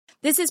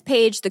This is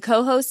Paige, the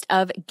co-host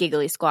of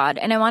Giggly Squad,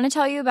 and I want to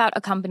tell you about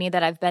a company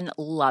that I've been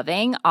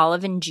loving,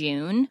 Olive &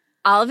 June.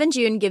 Olive &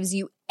 June gives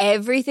you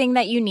everything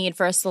that you need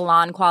for a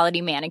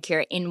salon-quality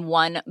manicure in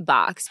one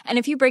box. And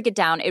if you break it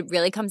down, it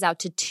really comes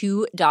out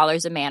to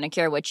 $2 a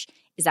manicure, which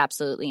is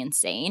absolutely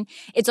insane.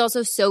 It's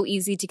also so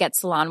easy to get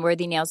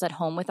salon-worthy nails at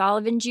home with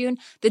Olive & June.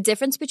 The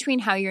difference between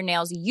how your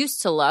nails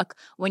used to look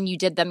when you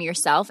did them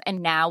yourself and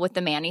now with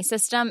the Mani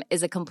system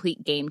is a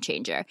complete game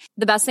changer.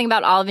 The best thing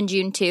about Olive &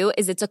 June, too,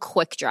 is it's a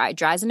quick dry.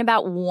 Dries in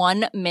about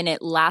 1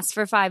 minute, lasts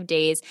for 5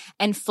 days,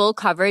 and full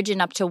coverage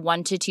in up to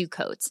 1 to 2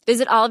 coats.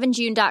 Visit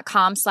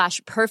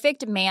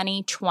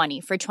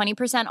oliveandjune.com/perfectmani20 for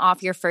 20%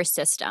 off your first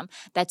system.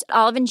 That's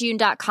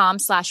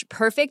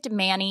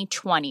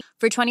oliveandjune.com/perfectmani20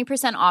 for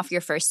 20% off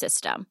your first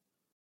system.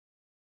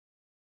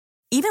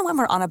 Even when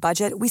we're on a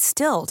budget, we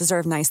still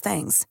deserve nice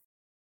things.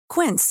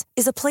 Quince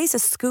is a place to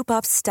scoop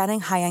up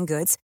stunning high-end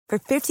goods for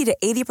 50 to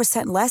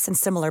 80% less than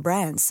similar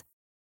brands.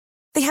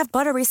 They have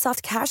buttery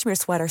soft cashmere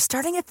sweaters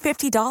starting at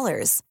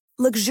 $50,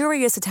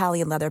 luxurious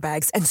Italian leather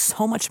bags, and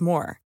so much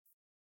more.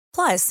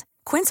 Plus,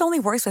 Quince only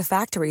works with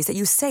factories that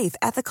use safe,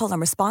 ethical,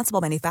 and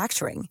responsible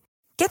manufacturing.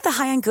 Get the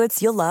high-end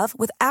goods you'll love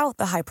without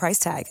the high price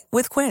tag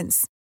with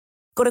Quince.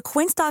 Go to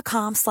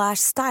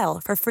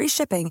quince.com/style for free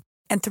shipping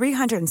and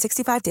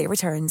 365-day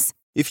returns.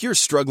 If you're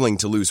struggling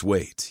to lose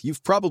weight,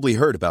 you've probably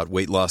heard about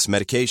weight loss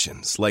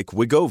medications like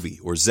Wegovy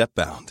or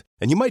Zepbound,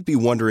 and you might be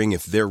wondering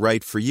if they're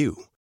right for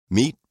you.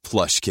 Meet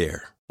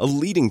PlushCare, a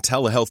leading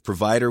telehealth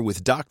provider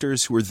with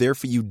doctors who are there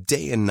for you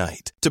day and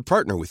night to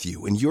partner with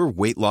you in your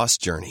weight loss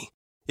journey.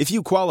 If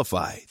you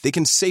qualify, they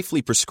can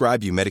safely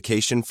prescribe you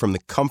medication from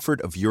the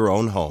comfort of your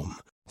own home.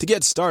 To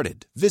get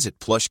started, visit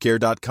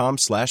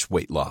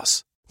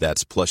plushcare.com/weightloss.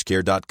 That's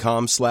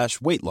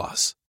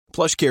plushcare.com/weightloss.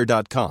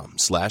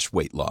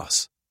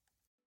 plushcare.com/weightloss.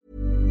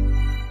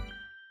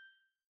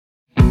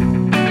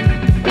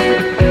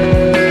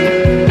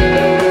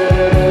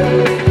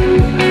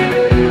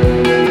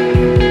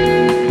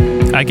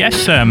 I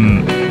guess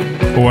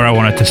where I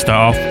wanted to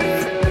start off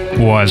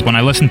was when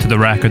I listened to the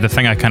record, the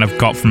thing I kind of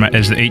got from it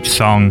is that each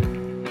song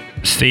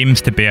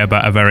seems to be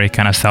about a very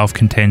kind of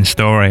self-contained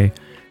story,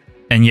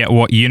 and yet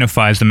what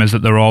unifies them is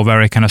that they're all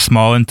very kind of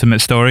small, intimate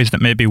stories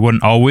that maybe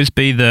wouldn't always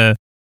be the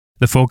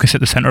focus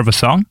at the center of a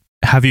song.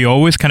 Have you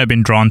always kind of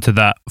been drawn to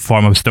that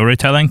form of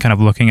storytelling, kind of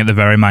looking at the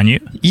very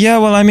minute? Yeah,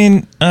 well, I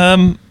mean,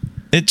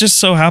 it just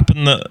so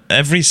happened that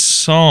every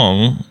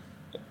song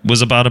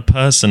was about a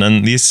person,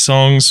 and these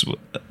songs,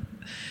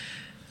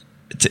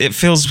 it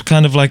feels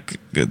kind of like,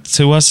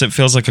 to us, it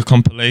feels like a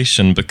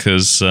compilation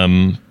because,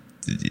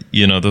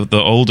 you know, the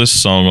oldest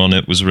song on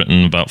it was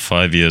written about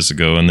 5 years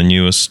ago, and the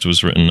newest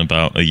was written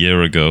about a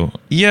year ago.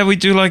 Yeah, we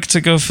do like to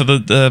go for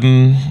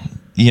the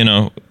you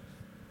know,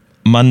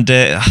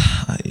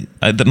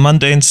 the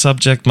mundane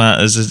subject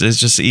matters is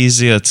just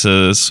easier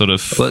to sort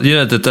of... Well,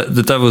 yeah,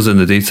 the devil's in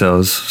the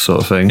details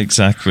sort of thing.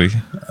 Exactly.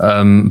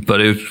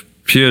 But it was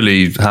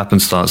purely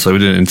happenstance, so we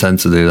didn't intend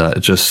to do that.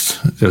 It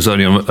was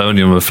only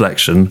on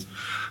reflection.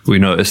 We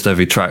noticed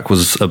every track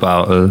was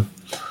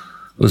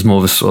was more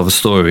of a sort of a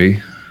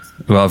story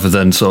rather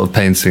than sort of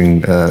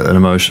painting an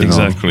emotion or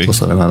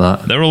something like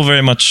that. They're all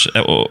very much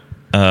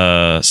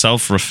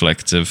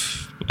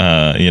self-reflective,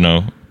 you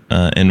know,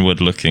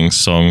 inward-looking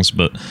songs,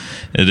 but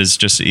it is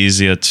just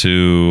easier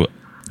to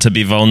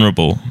be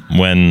vulnerable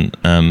when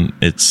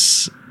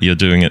you're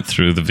doing it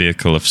through the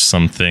vehicle of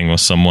something or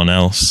someone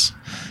else,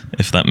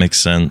 if that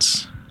makes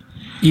sense.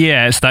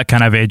 Yeah, it's that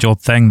kind of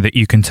age-old thing that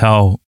you can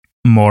tell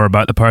more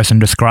about the person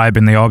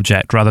describing the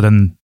object rather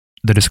than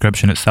the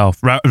description itself,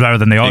 rather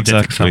than the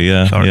object itself.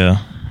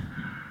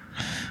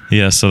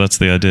 Yeah, so that's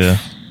the idea.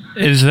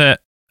 Is it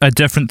a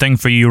different thing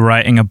for you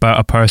writing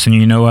about a person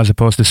you know as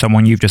opposed to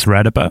someone you've just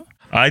read about?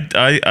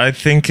 I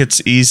think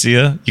it's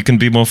easier. You can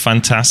be more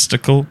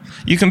fantastical.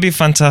 You can be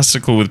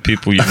fantastical with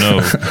people you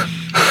know,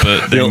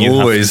 but then you're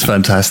always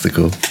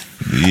fantastical.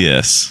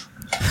 Yes.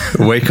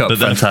 Wake up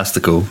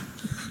fantastical.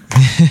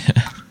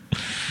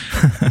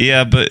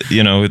 Yeah, but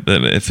you know,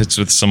 if it's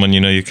with someone you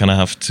know, you kind of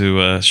have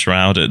to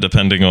shroud it.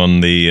 Depending on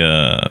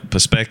the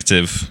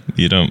perspective,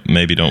 you don't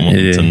want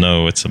them to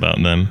know it's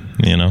about them.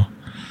 You know.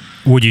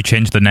 Would you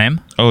change the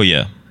name? Oh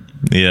yeah,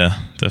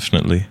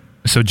 definitely.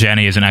 So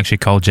Jenny isn't actually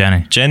called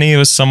Jenny? Jenny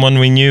was someone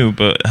we knew,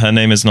 but her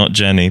name is not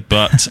Jenny.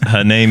 But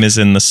her name is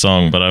in the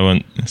song, but I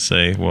won't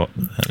say what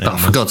her name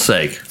is. For God's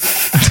sake.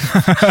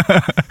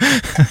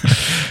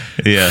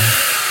 Yeah.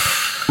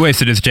 Wait,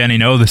 so does Jenny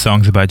know the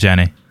song's about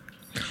Jenny?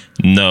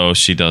 No,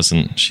 she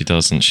doesn't. She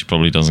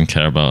probably doesn't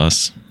care about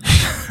us.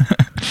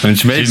 I mean,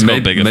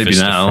 maybe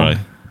now.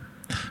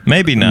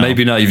 Maybe now.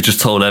 Maybe now you've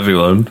just told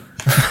everyone.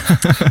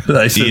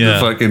 They said the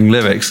fucking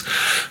lyrics.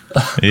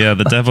 Yeah,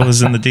 the devil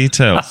is in the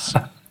details.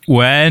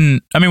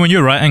 When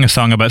you're writing a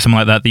song about something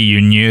like that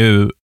you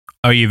knew,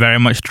 are you very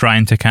much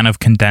trying to kind of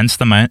condense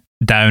them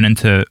down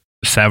into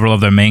several of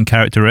their main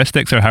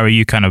characteristics, or how are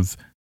you kind of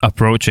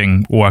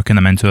approaching working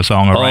them into a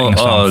song or writing a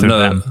song through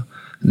them?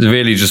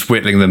 Really just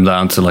whittling them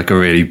down to like a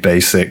really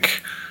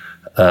basic,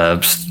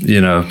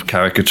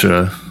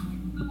 caricature.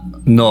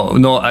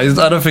 not.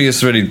 I don't think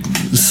it's really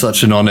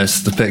such an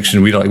honest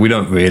depiction. We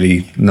don't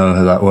really know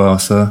her that well,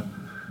 so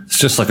it's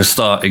just like a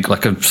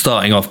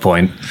starting off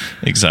point.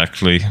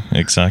 Exactly.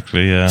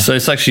 Yeah. So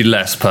it's actually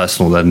less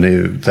personal than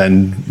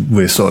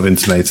we're sort of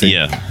intimating.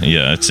 Yeah.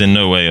 It's in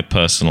no way a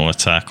personal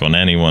attack on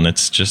anyone.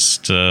 It's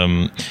just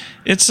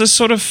it's a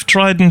sort of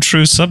tried and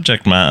true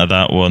subject matter,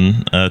 that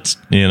one.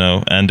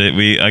 And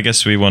I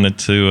guess we wanted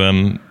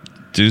to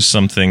do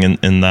something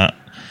in that.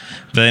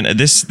 Then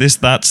that's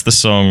the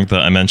song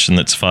that I mentioned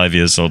that's 5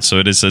 years old. So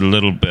it is a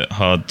little bit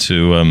hard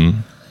to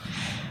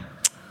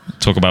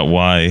talk about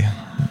why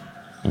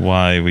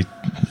we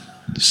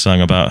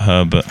sung about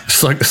Herbert.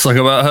 Sung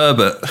about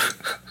Herbert.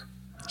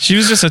 She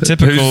was just a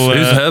typical.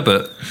 Who's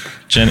Herbert?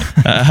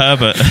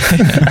 Herbert.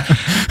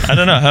 I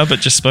don't know. Herbert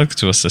just spoke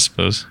to us, I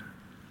suppose.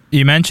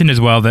 You mentioned as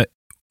well that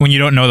when you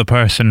don't know the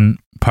person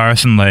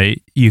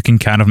personally, you can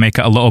kind of make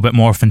it a little bit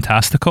more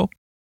fantastical.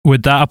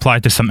 Would that apply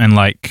to something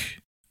like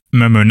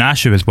Mumu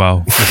Nashu as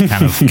well, this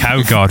kind of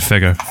cow god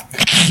figure?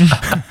 Can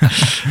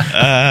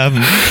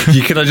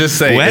I just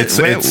say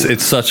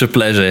it's such a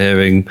pleasure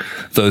hearing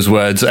those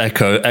words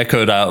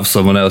echoed out of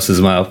someone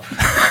else's mouth,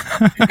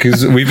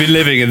 because we've been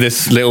living in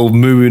this little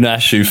Mumu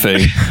Nashu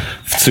thing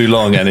for too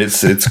long, and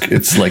it's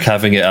like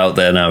having it out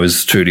there now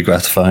is truly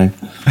gratifying.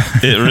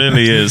 It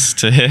really is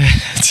to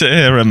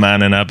hear a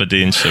man in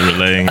Aberdeenshire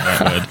relaying that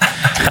word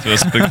to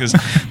us, because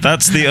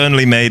that's the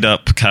only made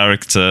up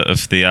character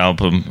of the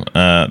album.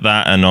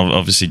 That and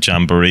obviously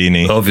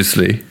Jamborini.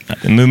 Obviously,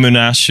 Mumu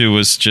Nashu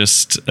was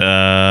just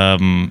a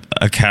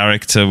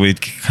character we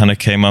kind of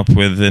came up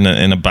with in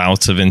a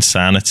bout of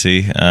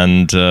insanity,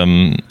 and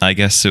I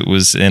guess it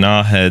was in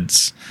our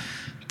heads.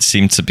 It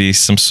seemed to be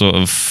some sort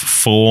of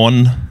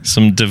faun,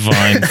 some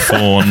divine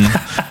faun,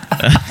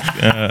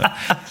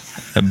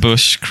 a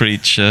bush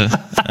creature.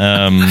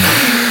 I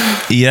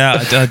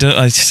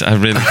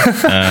really.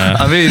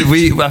 I mean,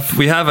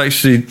 we have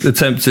actually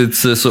attempted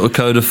to sort of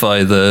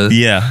codify the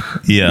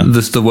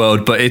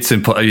world, but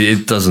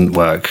it doesn't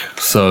work.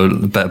 So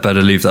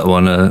better leave that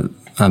one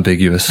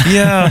ambiguous.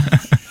 Yeah,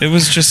 it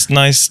was just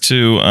nice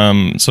to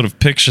sort of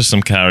picture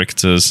some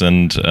characters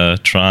and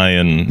try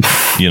and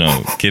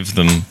give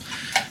them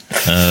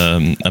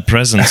a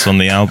presence on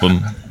the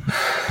album.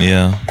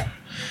 Yeah,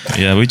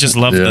 we just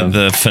loved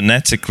the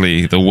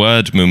phonetically, the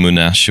word Mumu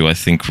Nashu, I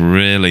think,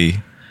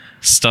 really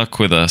stuck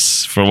with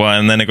us for a while.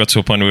 And then it got to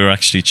a point where we were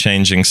actually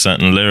changing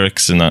certain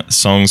lyrics in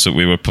songs that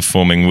we were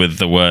performing with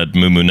the word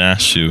Mumu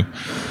Nashu.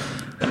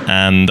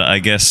 And I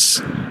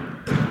guess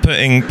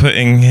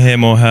putting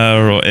him or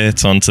her or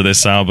it onto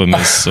this album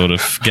is sort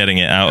of getting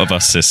it out of our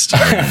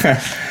system.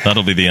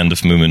 That'll be the end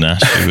of Mumu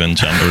Nashu and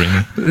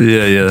Jamborini.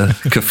 Yeah.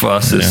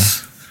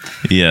 Catharsis.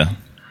 Yeah.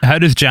 How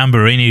does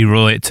Jamborini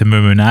relate to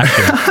Mumu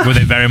Nashu? Were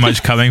they very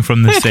much coming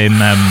from the same...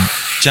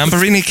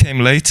 Jamborini came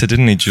later,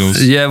 didn't he,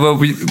 Jules? Yeah, well,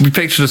 we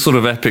pictured a sort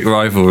of epic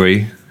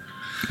rivalry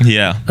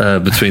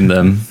between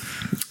them.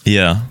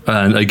 Yeah.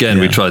 And again,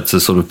 we tried to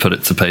sort of put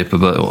it to paper,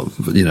 but,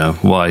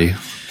 why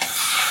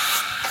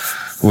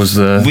was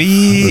the...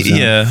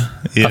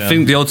 I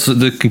think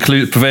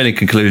the prevailing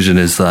conclusion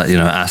is that,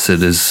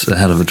 acid is a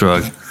hell of a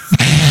drug.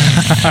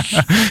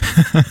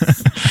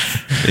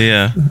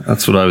 Yeah.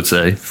 That's what I would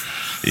say.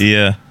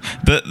 Yeah,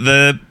 but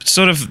the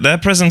sort of their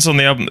presence on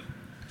the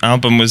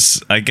album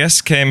was, I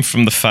guess, came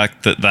from the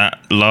fact that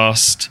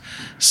last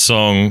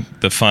song,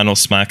 the final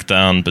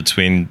smackdown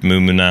between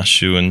Mumu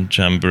Nashu and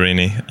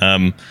Jamborini,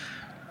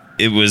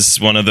 it was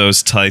one of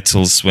those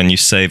titles when you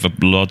save a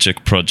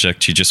Logic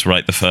project, you just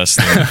write the first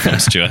thing that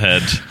comes to your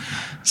head.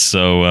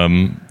 So,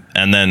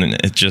 and then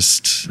it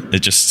just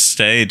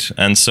stayed.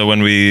 And so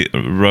when we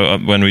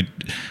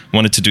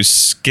wanted to do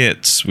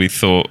skits, we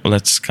thought,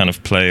 let's kind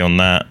of play on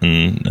that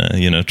and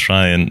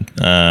try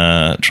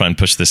and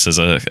push this as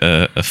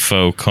a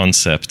faux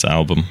concept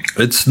album.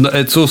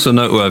 It's also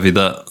noteworthy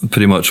that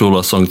pretty much all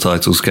our song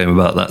titles came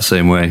about that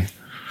same way.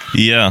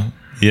 Yeah.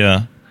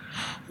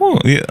 Well,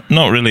 yeah,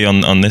 not really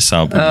on this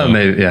album.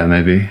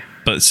 Maybe.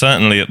 But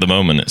certainly at the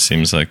moment, it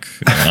seems like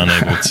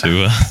unable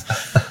to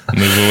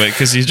move away,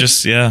 because you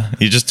just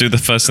do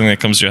the first thing that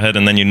comes to your head,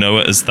 and then you know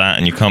it as that,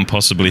 and you can't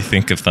possibly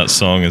think of that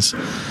song as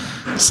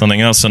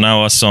something else. So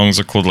now our songs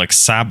are called like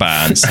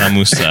Saba and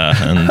Samusa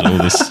and all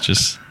this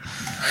just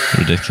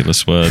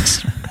ridiculous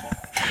words.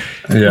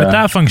 Yeah. Would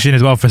that function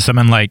as well for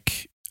something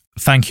like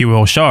Thank You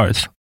All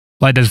Shards?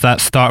 Like, does that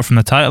start from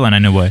the title in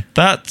any way?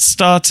 That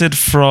started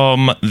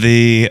from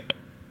the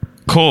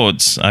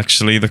chords,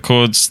 actually. The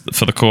chords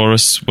for the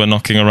chorus were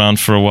knocking around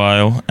for a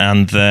while,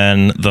 and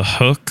then the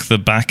hook, the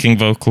backing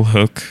vocal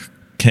hook,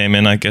 came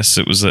in. I guess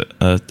it was a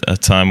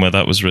time where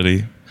that was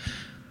really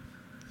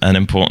an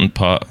important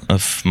part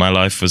of my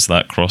life, was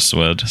that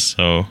crossword.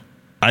 So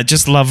I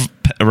just love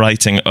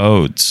writing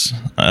odes,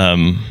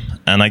 and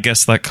I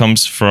guess that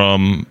comes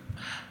from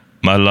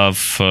my love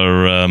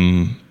for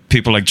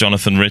people like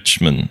Jonathan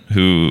Richman,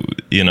 who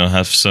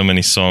have so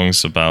many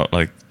songs about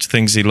like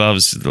things he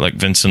loves, like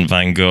Vincent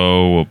van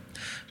Gogh or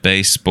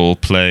baseball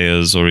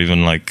players, or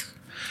even like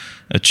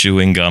a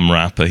chewing gum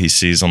wrapper he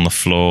sees on the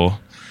floor.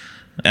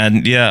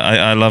 And yeah,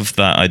 I love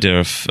that idea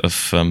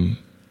of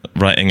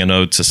writing an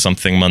ode to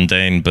something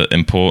mundane but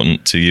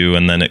important to you,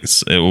 and then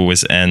it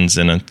always ends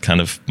in a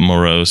kind of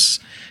morose,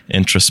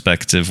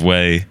 introspective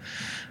way.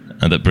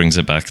 And that brings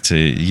it back to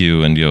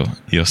you and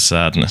your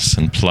sadness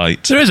and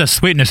plight. There is a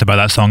sweetness about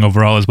that song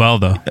overall as well,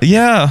 though.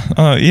 Yeah,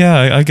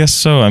 I guess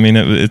so. I mean,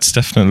 it's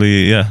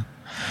definitely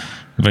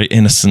very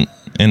innocent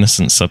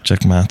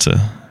subject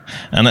matter.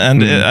 And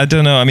I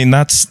don't know. I mean,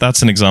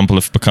 that's an example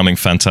of becoming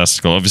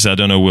fantastical. Obviously, I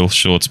don't know Will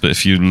Shortz, but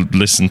if you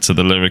listen to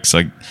the lyrics,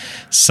 like,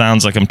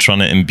 sounds like I'm trying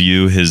to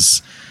imbue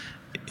his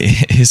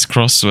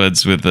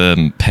crosswords with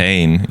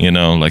pain. You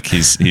know, like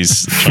he's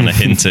trying to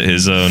hint at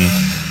his own.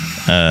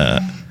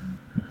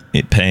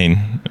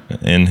 Pain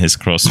in his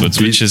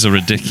crosswords, which is a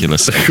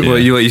ridiculous idea. What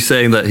are you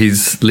saying, that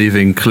he's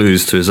leaving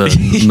clues to his own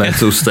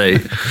mental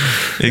state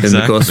in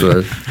the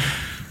crossword?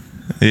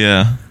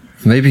 Yeah,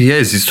 maybe he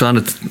is. He's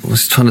trying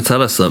to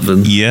tell us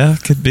something. Yeah,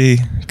 could be.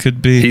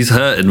 He's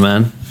hurting,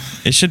 man.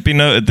 It should be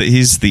noted that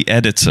he's the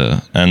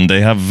editor, and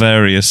they have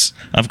various.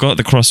 I've got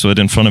the crossword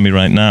in front of me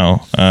right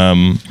now.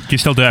 Do you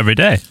still do it every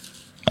day?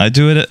 I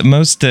do it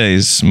most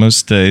days.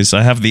 Most days.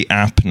 I have the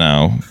app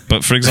now.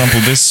 But for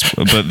example,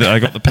 I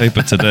got the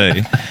paper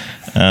today.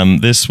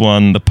 This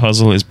one, the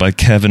puzzle is by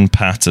Kevin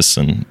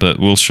Patterson, but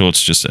Will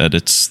Shortz just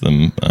edits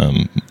them.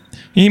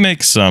 He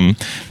makes some.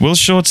 Will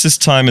Shortz's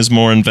time is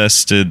more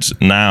invested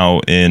now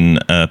in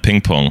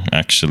ping pong,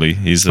 actually.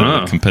 He's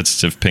a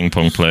competitive ping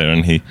pong player,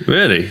 and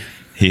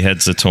he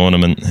heads a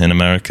tournament in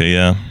America,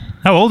 yeah.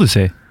 How old is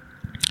he?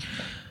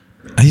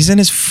 He's in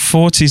his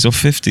 40s or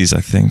 50s,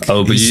 I think.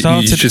 Oh, but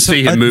you should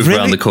see him move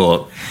around the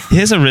court.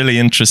 Here's a really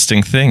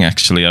interesting thing,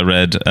 actually, I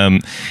read.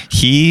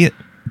 He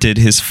did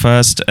his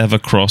first ever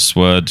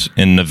crossword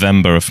in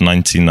November of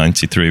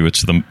 1993, which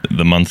is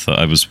the month that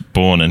I was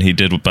born, and he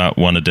did about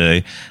one a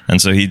day.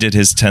 And so he did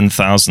his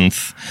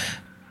 10,000th.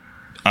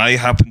 I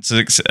happened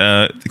to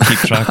keep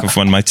track of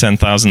when my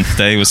 10,000th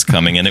day was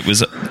coming, and it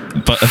was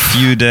but a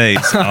few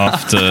days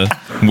after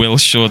Will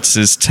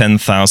Shortz's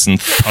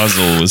 10,000th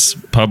puzzle was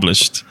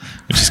published,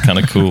 which is kind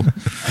of cool.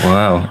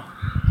 Wow.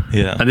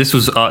 Yeah. And this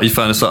was, you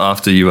found this out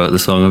after you wrote the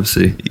song,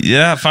 obviously.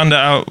 Yeah, I found it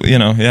out,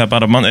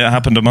 about a month. It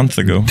happened a month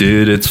ago.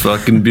 Dude, it's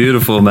fucking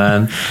beautiful,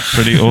 man.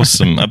 Pretty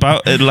awesome.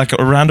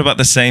 Around about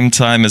the same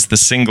time as the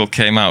single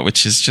came out,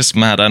 which is just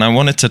mad. And I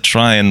wanted to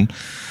try and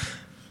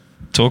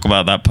talk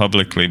about that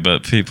publicly,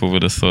 but people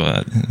would have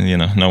thought,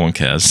 no one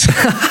cares.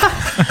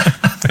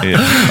 Yeah.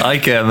 I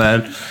care,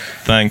 man.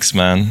 Thanks,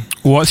 man.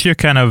 What's your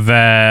kind of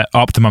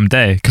optimum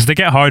day? Because they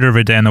get harder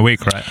every day in the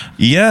week, right?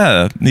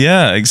 Yeah,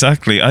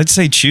 exactly. I'd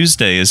say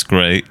Tuesday is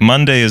great.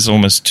 Monday is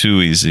almost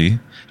too easy.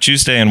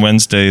 Tuesday and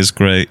Wednesday is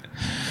great.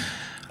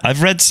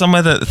 I've read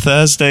somewhere that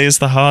Thursday is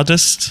the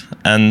hardest,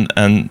 and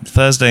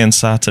Thursday and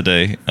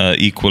Saturday are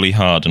equally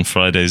hard, and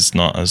Friday's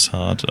not as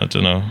hard. I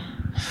don't know.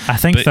 I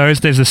think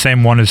Thursday's the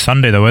same one as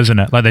Sunday, though, isn't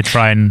it? Like they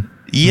try and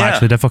match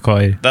the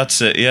difficulty.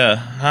 That's it,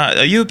 yeah.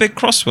 Are you a big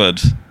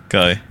crossword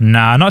guy?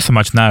 Nah, not so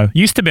much now.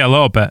 Used to be a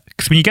little bit,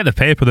 because when you get the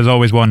paper, there's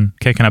always one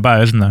kicking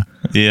about, isn't there?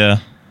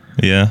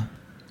 Yeah.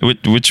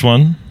 Which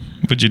one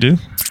would you do?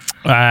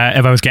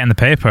 If I was getting the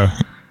paper.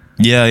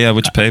 Yeah,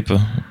 which paper?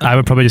 I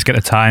would probably just get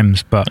the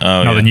Times, but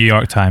not the New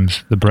York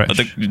Times, the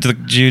British. Do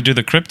you do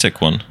the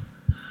cryptic one?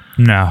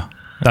 No.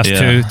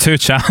 That's too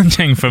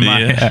challenging for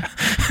my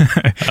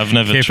I've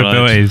never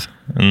capabilities.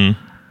 Tried.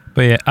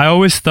 But yeah, I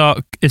always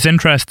thought it's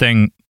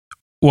interesting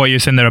what you're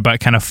saying there about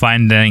kind of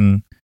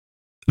finding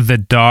the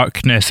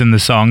darkness in the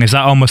song. Is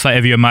that almost like,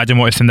 if you imagine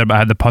what you're saying there about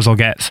how the puzzle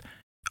gets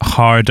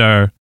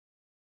harder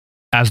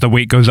as the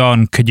week goes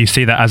on, could you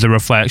see that as a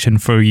reflection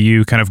for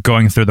you kind of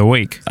going through the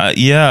week?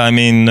 Yeah, I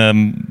mean,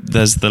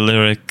 there's the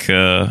lyric...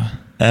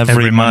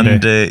 Every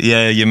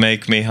Monday, you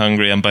make me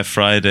hungry, and by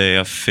Friday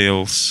I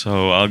feel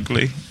so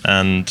ugly.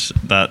 And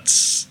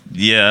that's,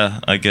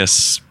 I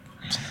guess,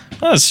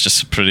 it's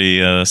just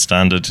pretty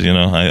standard,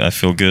 I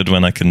feel good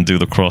when I can do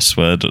the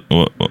crossword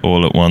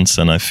all at once,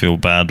 and I feel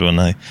bad when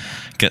I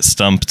get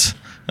stumped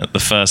at the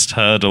first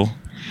hurdle.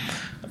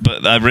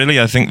 But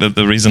I think that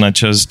the reason I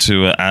chose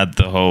to add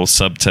the whole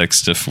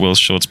subtext of Will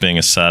Shortz being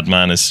a sad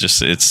man is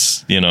just,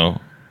 it's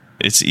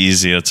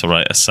easier to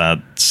write a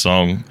sad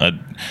song.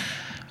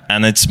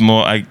 And it's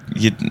more,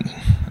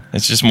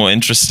 it's just more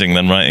interesting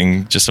than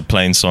writing just a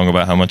plain song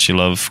about how much you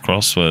love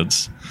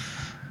crosswords.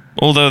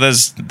 Although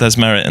there's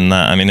merit in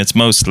that. I mean, it's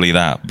mostly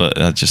that, but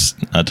I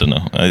don't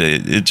know.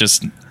 It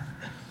just,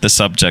 the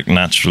subject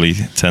naturally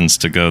tends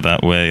to go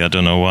that way. I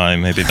don't know why.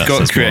 Maybe that's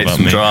got to create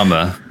some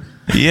drama.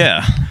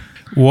 Yeah.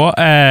 What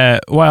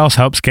else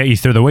helps get you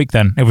through the week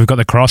then? If we've got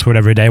the crossword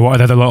every day, what are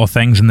the other little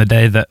things in the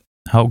day that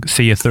help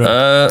see you through?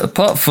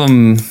 Apart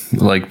from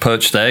like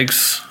poached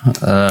eggs,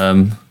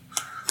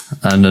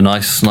 and a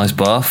nice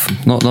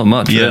bath. Not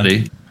much,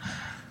 really.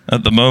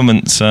 At the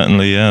moment,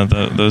 certainly,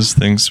 those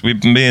things.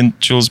 Me and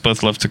Jules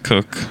both love to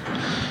cook.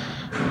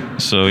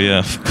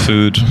 So,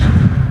 food.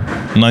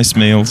 Nice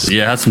meals.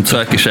 Yeah, I had some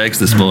Turkish eggs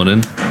this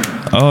morning.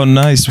 Oh,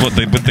 nice. With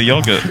the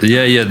yogurt?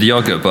 Yeah, the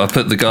yogurt. But I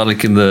put the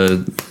garlic in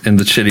the in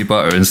the chili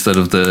butter instead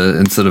of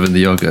in the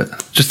yogurt.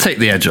 Just take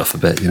the edge off a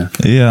bit, you know.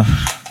 Yeah.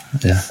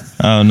 Yeah.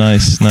 Oh,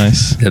 nice.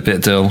 A bit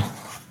of dill,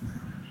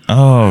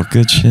 Oh,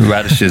 good shit.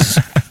 radishes,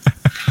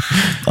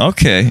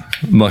 Okay.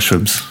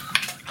 mushrooms.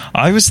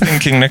 I was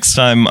thinking next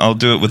time I'll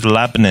do it with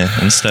labneh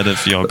instead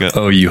of yogurt.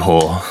 Oh, you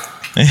whore.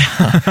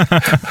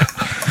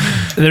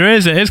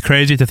 It is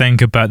crazy to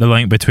think about the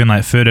link between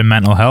like food and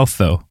mental health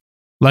though.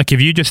 Like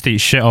if you just eat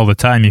shit all the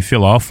time, you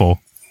feel awful.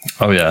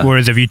 Oh yeah.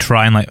 Whereas if you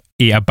try and like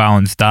eat a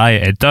balanced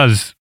diet, it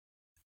does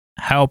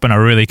help in a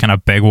really kind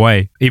of big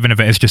way, even if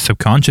it is just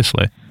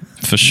subconsciously.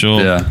 For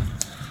sure. Yeah.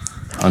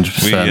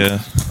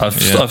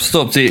 100%. I've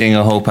stopped eating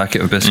a whole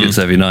packet of biscuits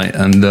every night,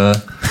 and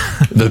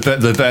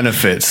the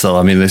benefits. So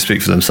I mean, they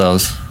speak for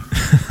themselves.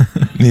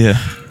 Yeah.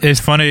 It's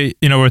funny,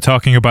 we're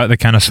talking about the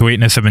kind of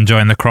sweetness of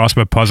enjoying the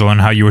crossword puzzle and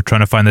how you were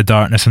trying to find the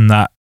darkness in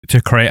that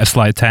to create a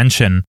slight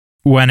tension.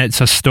 When it's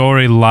a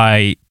story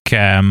like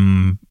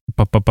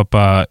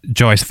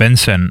Joyce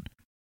Vincent,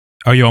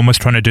 are you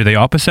almost trying to do the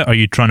opposite? Are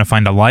you trying to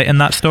find a light in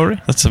that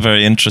story? That's a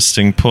very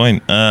interesting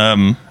point.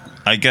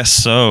 I guess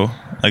so.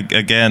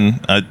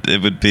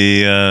 It would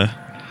be, I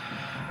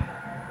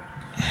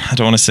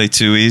don't want to say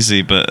too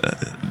easy, but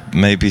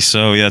maybe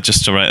so. Yeah,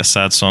 just to write a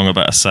sad song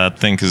about a sad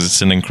thing, because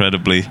it's an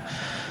incredibly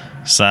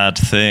sad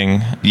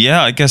thing.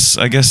 Yeah, I guess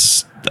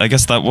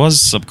that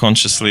was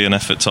subconsciously an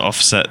effort to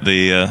offset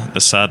the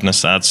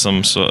sadness, add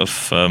some sort of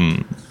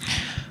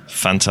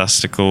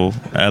fantastical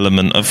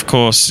element. Of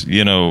course,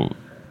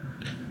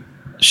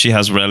 she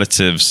has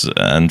relatives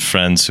and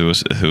friends who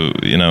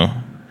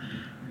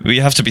we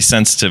have to be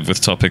sensitive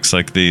with topics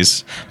like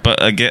these.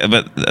 But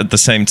at the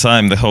same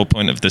time, the whole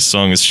point of this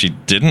song is she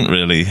didn't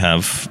really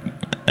have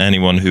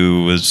anyone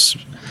who was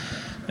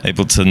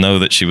able to know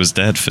that she was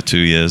dead for 2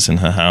 years in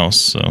her house.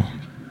 So,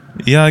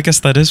 yeah, I guess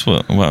that is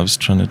what I was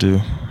trying to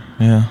do.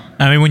 Yeah.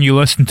 I mean, when you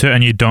listen to it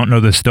and you don't know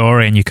the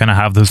story and you kind of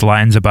have those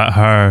lines about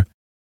her,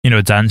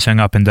 dancing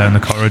up and down the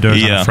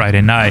corridors on a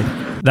Friday night,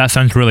 that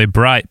sounds really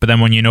bright. But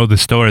then when you know the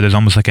story, there's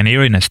almost like an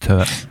eeriness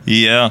to it.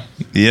 Yeah.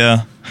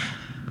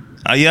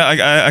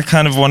 I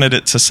kind of wanted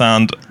it to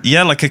sound,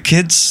 like a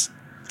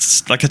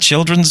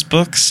children's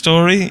book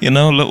story,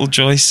 little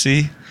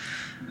Joycey.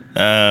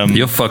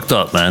 You're fucked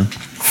up, man.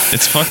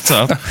 It's fucked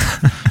up,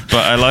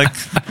 but I like,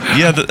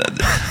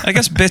 I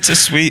guess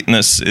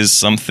bittersweetness is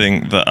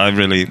something that I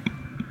really,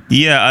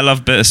 I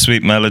love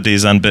bittersweet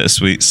melodies and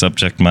bittersweet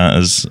subject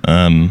matters.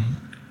 Like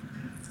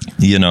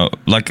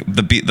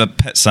the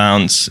Pet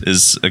Sounds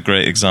is a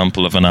great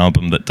example of an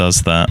album that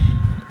does that.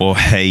 Or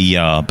Hey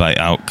Ya by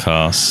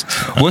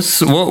Outkast.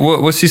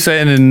 What's he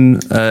saying in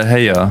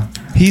Hey Ya?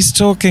 He's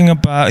talking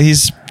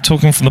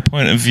from the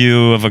point of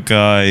view of a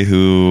guy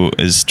who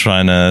is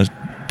trying to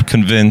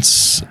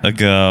convince a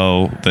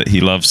girl that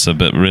he loves her,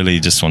 but really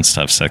just wants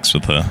to have sex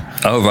with her.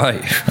 Oh,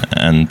 right.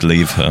 And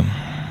leave her.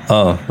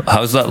 Oh,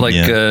 how's that like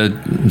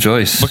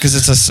Joyce? Because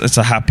it's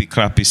a happy,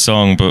 crappy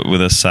song, but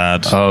with a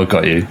sad,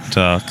 got you,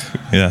 dark,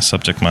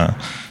 subject matter.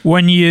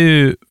 When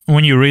you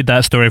read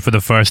that story for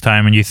the first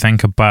time and you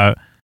think about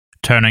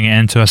turning it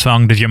into a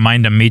song, does your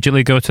mind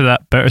immediately go to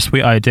that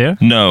bittersweet idea?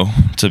 No,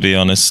 to be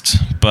honest.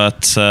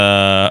 But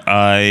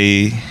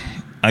I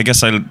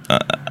guess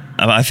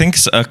I think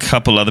a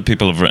couple other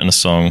people have written a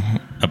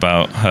song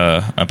about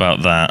her,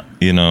 about that.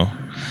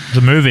 There's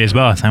a movie as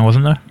well, I think,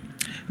 wasn't there?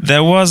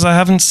 There was. I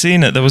haven't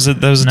seen it. There was a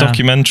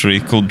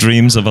documentary called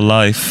Dreams of a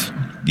Life.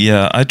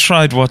 Yeah, I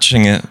tried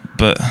watching it,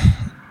 but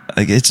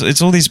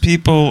it's all these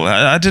people.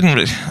 I didn't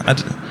really.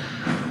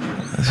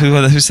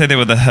 Who say they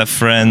were her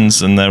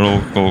friends, and they're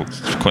all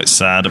quite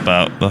sad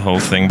about the whole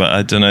thing. But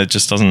I don't know. It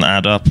just doesn't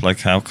add up. Like,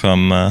 how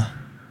come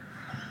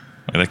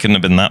they couldn't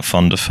have been that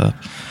fond of her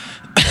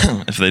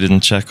if they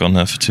didn't check on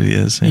her for 2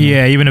 years?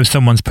 Yeah, even if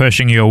someone's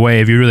pushing you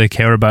away, if you really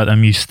care about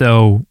them, you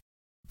still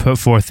put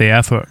forth the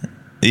effort.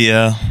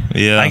 Yeah.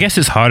 I guess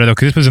it's harder though,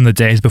 because this was in the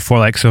days before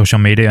like social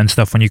media and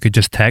stuff, when you could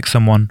just text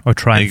someone or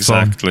try and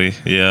exactly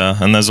phone. Yeah,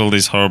 and there's all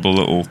these horrible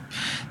little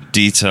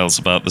details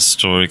about the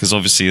story, because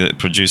obviously it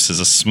produces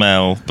a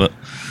smell, but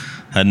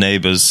her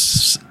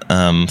neighbours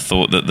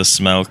thought that the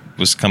smell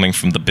was coming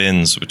from the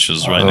bins, which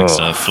was right next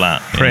to her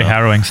flat. Pretty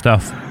harrowing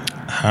stuff.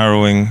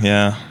 Harrowing,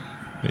 yeah.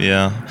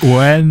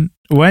 When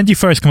did you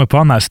first come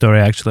upon that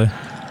story, actually?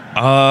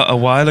 A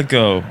while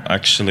ago,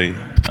 actually.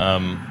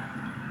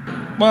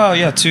 Well,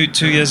 yeah,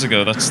 2 years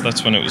ago.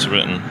 That's when it was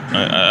written.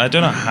 I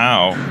don't know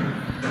how,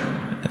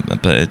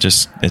 but it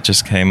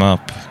just came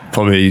up.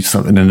 Probably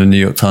something in the New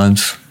York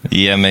Times.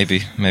 Yeah,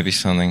 maybe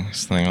something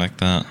like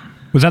that.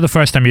 Was that the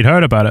first time you'd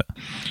heard about it?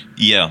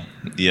 Yeah.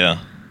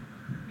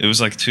 It was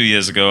like 2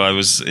 years ago. I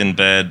was in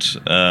bed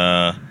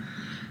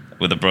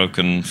with a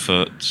broken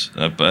foot,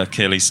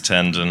 Achilles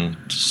tendon,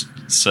 just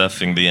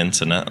surfing the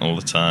internet all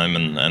the time,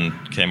 and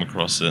came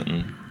across it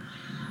and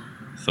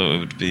thought it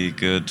would be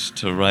good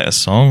to write a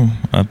song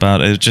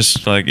about it. It was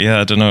just like,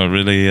 I don't know, it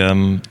really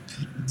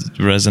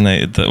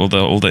resonated. That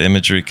all the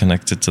imagery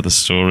connected to the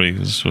story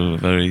was sort of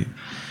very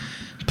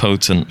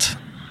potent.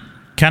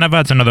 Kind of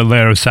adds another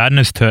layer of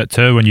sadness to it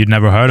too, when you'd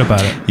never heard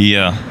about it.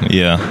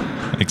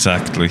 Yeah,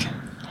 exactly.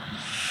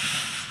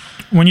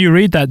 When you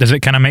read that, does it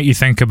kind of make you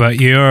think about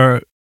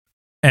your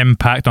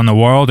impact on the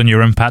world and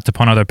your impact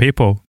upon other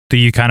people? Do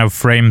you kind of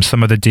frame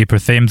some of the deeper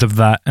themes of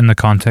that in the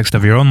context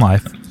of your own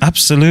life?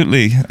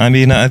 Absolutely. I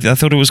mean, I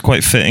thought it was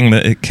quite fitting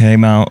that it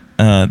came out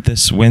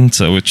this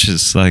winter, which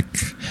is like,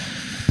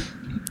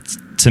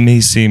 to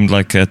me, seemed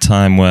like a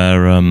time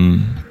where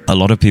a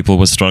lot of people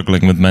were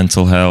struggling with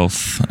mental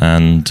health,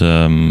 and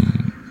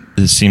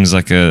it seems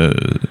like a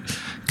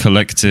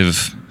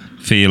collective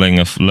feeling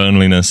of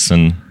loneliness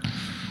and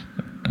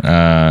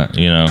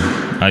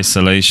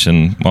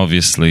isolation,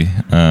 obviously,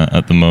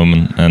 at the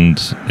moment. And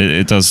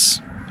it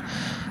does.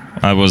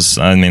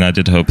 I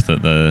did hope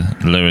that the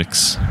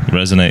lyrics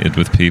resonated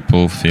with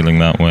people feeling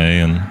that way,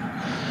 and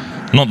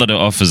not that it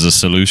offers a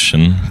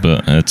solution,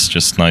 but it's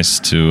just nice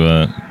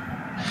to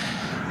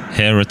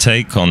hear a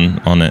take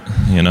on it,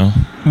 you know.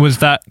 Was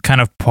that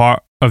kind of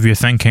part of your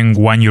thinking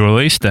when you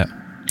released it?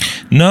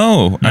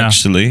 No,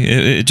 actually.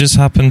 It just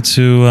happened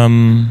to...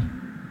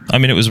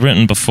 it was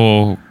written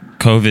before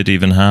COVID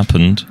even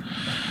happened,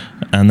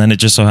 and then it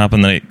just so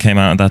happened that it came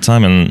out at that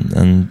time,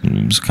 and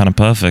it was kind of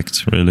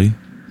perfect, really.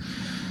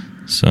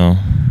 So,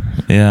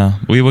 yeah.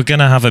 We were going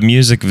to have a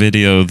music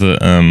video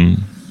that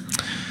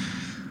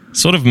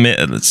sort of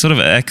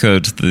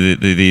echoed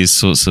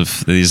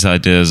these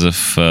ideas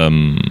of...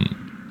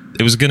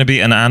 it was going to be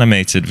an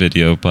animated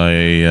video by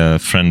a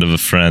friend of a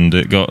friend.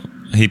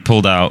 He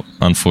pulled out,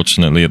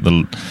 unfortunately,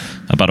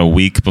 about a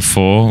week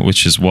before,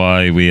 which is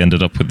why we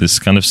ended up with this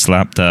kind of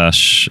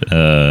slapdash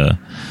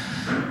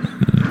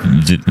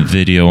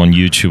video on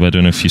YouTube. I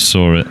don't know if you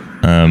saw it.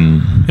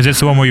 Is this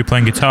the one where you're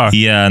playing guitar?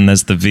 Yeah, and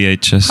there's the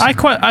VHS. I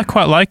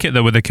quite like it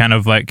though, with the kind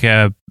of like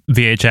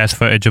VHS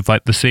footage of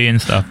like the sea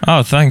and stuff.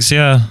 Oh, thanks.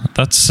 Yeah,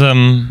 that's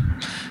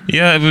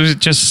it was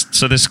just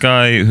so this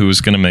guy who was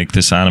going to make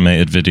this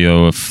animated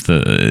video of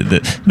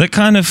the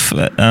kind of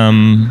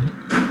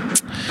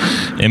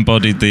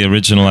embodied the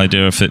original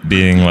idea of it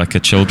being like a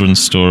children's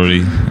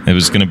story. It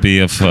was going to be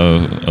of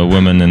a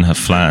woman in her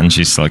flat, and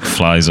she's like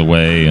flies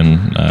away,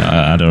 and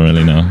I don't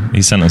really know.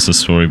 He sent us a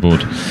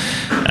storyboard,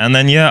 and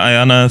then I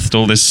unearthed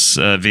all this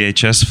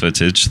VHS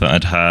footage that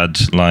I'd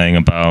had lying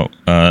about,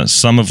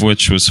 some of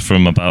which was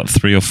from about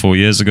 3 or 4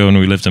 years ago when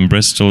we lived in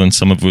Bristol, and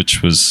some of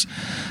which was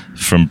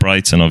from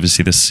Brighton.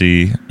 Obviously the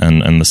sea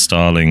and the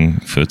Starling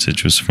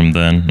footage was from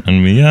then,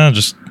 and we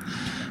just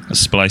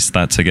spliced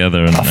that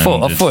together. And I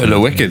thought it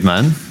looked wicked,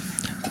 man.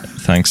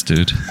 Thanks,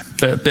 dude.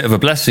 Bit of a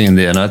blessing in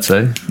the end, I'd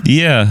say.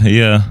 Yeah,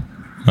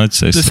 I'd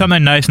say there's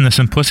something nice in the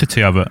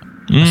simplicity of it,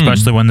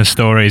 especially when the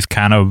story is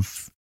kind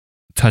of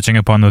touching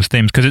upon those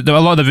themes, because a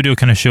lot of the video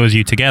kind of shows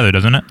you together,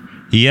 doesn't it?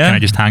 Yeah, kind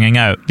of just hanging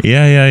out.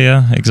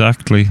 Yeah,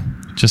 exactly.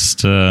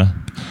 Just kind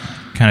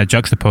of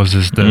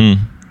juxtaposes the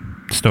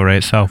story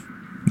itself.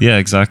 Yeah,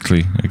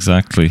 exactly. I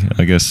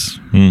guess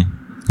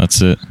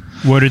that's it.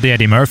 Where did the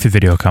Eddie Murphy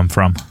video come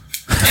from?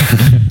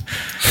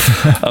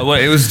 Well,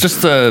 it was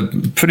just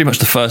pretty much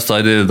the first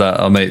idea that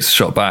our mates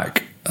shot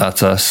back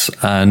at us,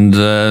 and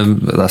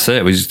that's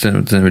it. We just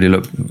didn't really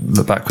look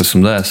backwards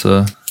from there.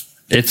 So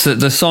it's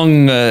the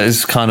song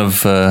is kind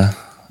of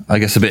I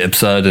guess a bit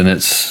absurd in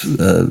its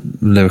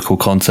lyrical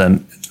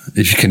content,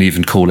 if you can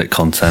even call it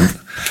content.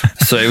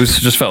 So it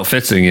just felt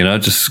fitting,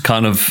 just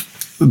kind of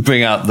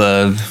bring out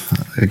the,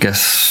 I guess,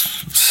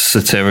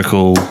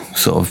 satirical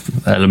sort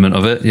of element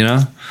of it,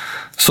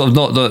 sort of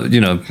not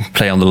the,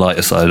 play on the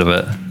lighter side of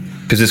it,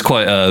 because it's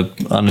quite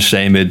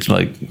unashamed,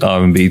 like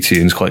R&B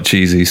tunes, quite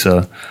cheesy.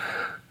 So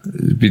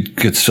it'd be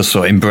good to just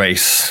sort of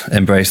embrace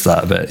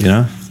that a bit,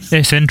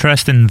 It's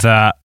interesting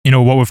that,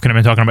 what we've kind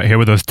of been talking about here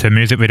with those two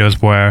music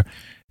videos, where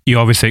you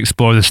obviously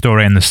explore the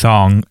story in the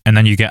song, and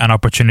then you get an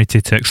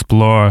opportunity to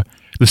explore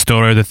the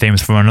story or the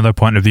themes from another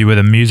point of view with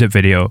a music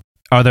video.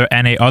 Are there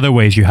any other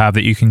ways you have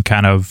that you can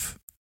kind of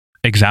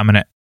examine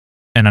it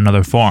in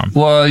another form?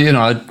 Well,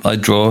 I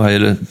draw. I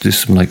do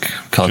some like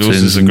cartoons.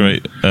 Jules is a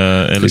great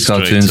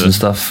illustrator. Cartoons and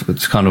stuff.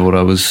 It's kind of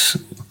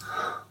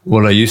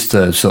what I used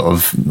to sort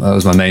of. That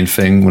was my main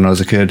thing when I was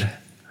a kid.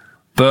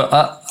 But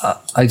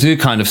I do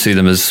kind of see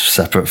them as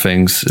separate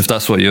things, if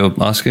that's what you're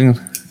asking.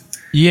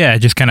 Yeah,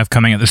 just kind of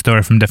coming at the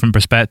story from different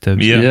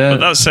perspectives. Yeah.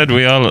 But that said,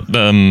 we are,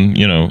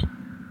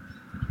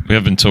 we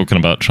have been talking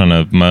about trying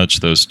to merge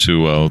those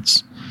two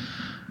worlds.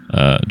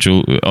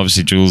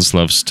 Jules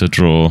loves to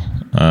draw,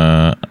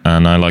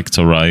 and I like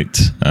to write.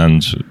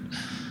 And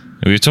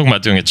we were talking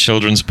about doing a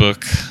children's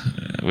book,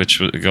 which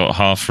got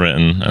half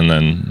written and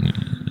then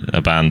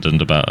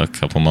abandoned about a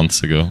couple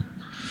months ago.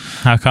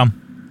 How come?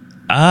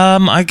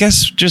 I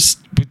guess just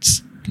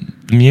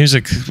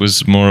music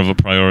was more of a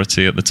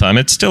priority at the time.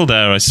 It's still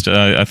there. I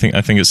think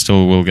it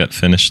still will get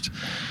finished.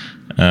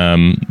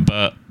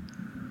 But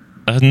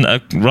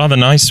a rather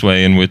nice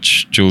way in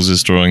which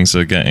Jules's drawings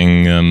are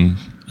getting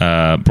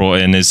brought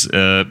in is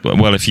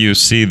if you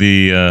see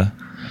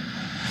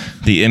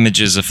the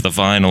images of the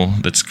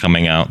vinyl that's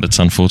coming out, that's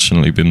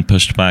unfortunately been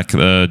pushed back.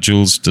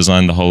 Jules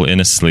designed the whole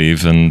inner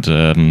sleeve, and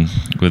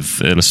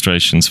with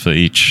illustrations for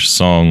each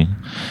song,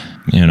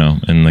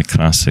 in the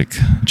classic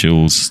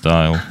Jules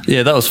style.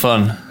 Yeah, that was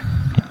fun.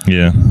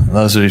 Yeah.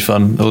 That was really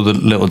fun. All the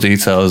little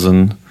details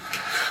and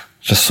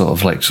just sort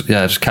of like,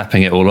 just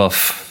capping it all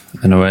off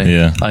in a way.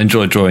 Yeah. I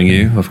enjoyed drawing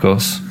you, of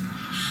course.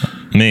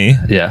 Me?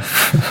 Yeah.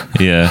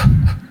 Yeah.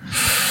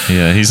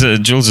 Yeah,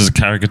 Jules is a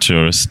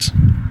caricaturist.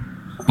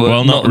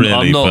 Well, not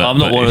really. I'm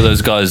not one of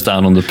those guys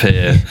down on the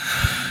pier.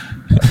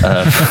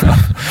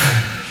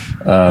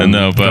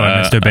 No, but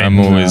I'm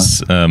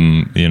always,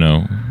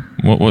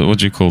 what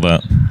do you call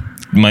that?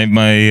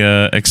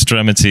 My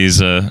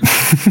extremities are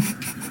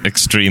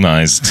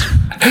extremized.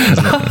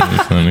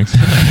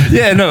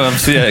 Yeah, no,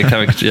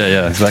 absolutely.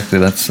 Yeah, exactly.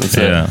 That's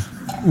it.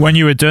 When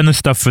you were doing the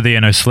stuff for the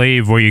inner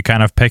sleeve, were you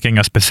kind of picking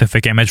a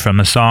specific image from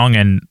the song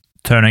and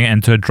turning it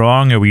into a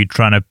drawing, or were you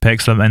trying to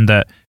pick something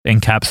that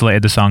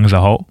encapsulated the song as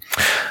a whole?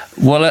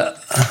 Well,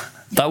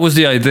 that was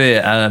the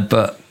idea,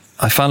 but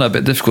I found that a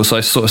bit difficult. So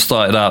I sort of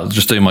started out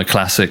just doing my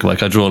classic,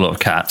 like I draw a lot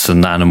of cats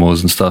and animals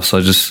and stuff. So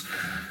I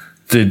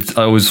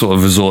always sort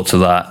of resort to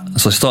that.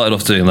 So I started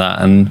off doing that,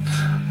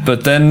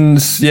 but then,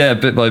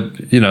 bit by,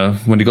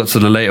 when you got to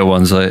the later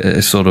ones, it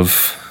was sort of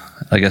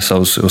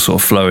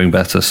flowing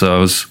better.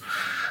 So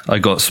I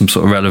got some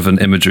sort of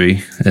relevant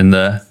imagery in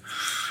there.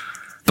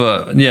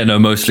 But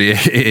mostly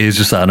it is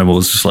just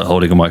animals, just like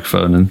holding a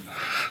microphone and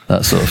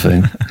that sort of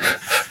thing.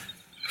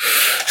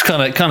 It's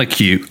kind of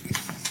cute.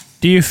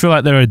 Do you feel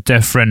like there are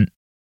different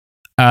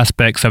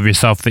aspects of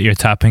yourself that you're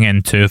tapping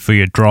into for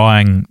your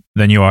drawing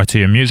than you are to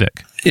your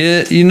music?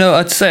 Yeah,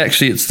 I'd say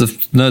actually it's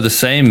the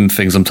same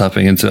things I'm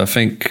tapping into. I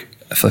think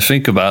if I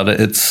think about it,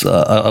 it's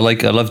I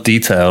love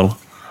detail,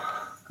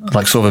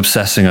 like sort of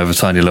obsessing over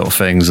tiny little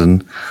things,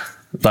 and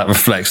that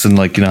reflects in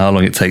how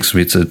long it takes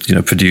me to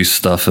produce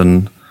stuff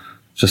and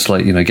just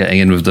getting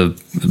in with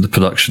the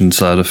production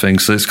side of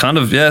things. So it's kind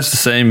of it's the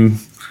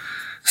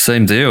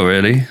same deal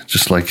really.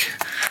 Just like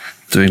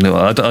doing little.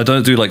 I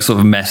don't do like sort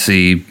of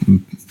messy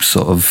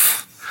sort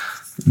of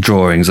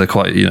drawings. They're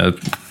quite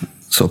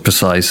sort of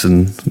precise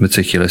and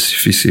meticulous,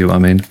 if you see what I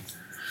mean.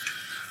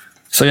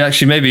 So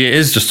actually maybe it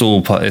is just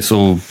it's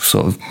all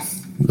sort of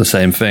the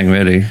same thing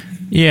really.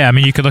 Yeah, I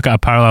mean you could look at a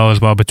parallel as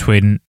well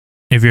between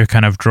if you're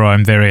kind of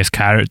drawing various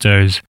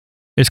characters,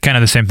 it's kind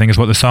of the same thing as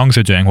what the songs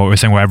are doing, what we're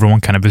saying, where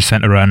everyone kind of is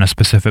centered around a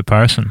specific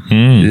person.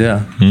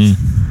 Yeah.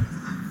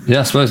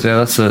 Yeah, I suppose,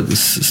 that's an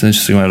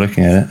interesting way of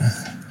looking at it.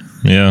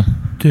 Yeah.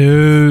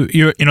 Do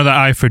you that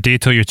eye for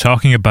detail you're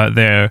talking about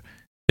there,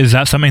 is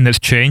that something that's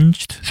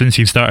changed since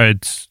you've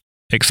started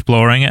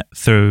exploring it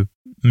through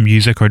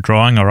music or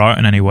drawing or art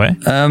in any way?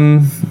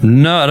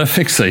 No, I don't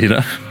think so,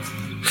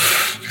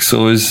 It's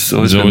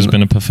always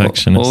been a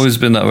perfectionist. Always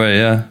been that way,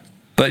 yeah.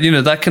 But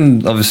that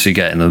can obviously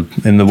get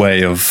in the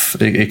way of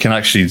it can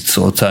actually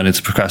sort of turn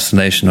into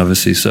procrastination,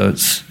 obviously. So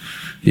it's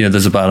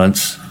there's a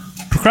balance.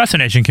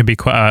 Procrastination can be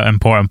quite an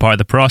important part of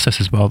the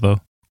process as well, though.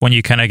 When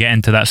you kind of get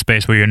into that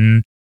space where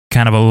you're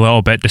kind of a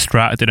little bit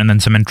distracted, and then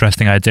some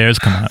interesting ideas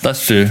come out.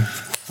 That's true.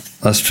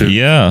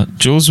 Yeah,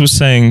 Jules was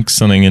saying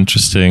something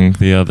interesting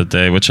the other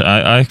day, which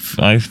I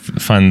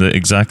find the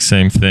exact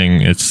same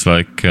thing. It's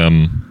like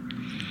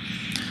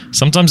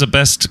sometimes the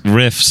best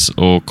riffs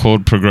or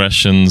chord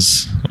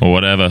progressions or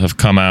whatever have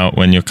come out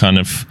when you're kind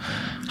of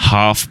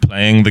half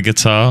playing the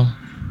guitar.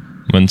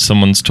 When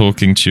someone's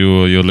talking to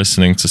you or you're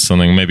listening to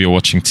something, maybe you're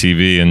watching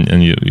TV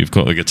and you've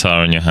got the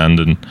guitar in your hand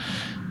and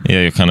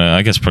you're kind of,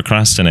 I guess,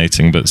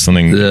 procrastinating, but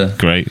something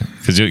great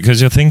because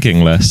you're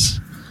thinking less.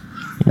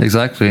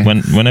 Exactly.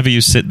 Whenever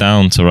you sit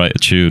down to write a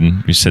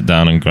tune, you sit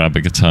down and grab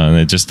a guitar and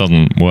it just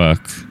doesn't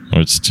work,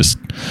 or it's just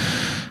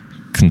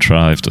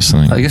contrived or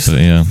something. I guess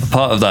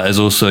part of that is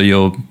also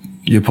you're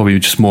probably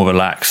just more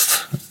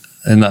relaxed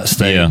in that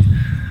state.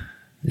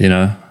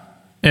 Yeah.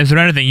 Is there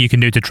anything you can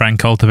do to try and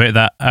cultivate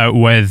that out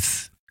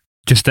with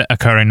just it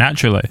occurring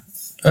naturally?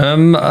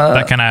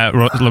 That kind of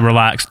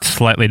relaxed,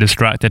 slightly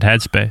distracted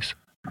headspace.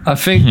 I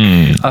think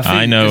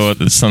I know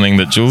it's something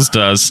that Jules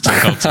does to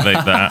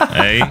cultivate that,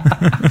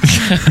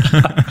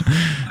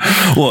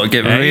 What,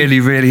 get really,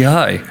 really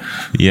high?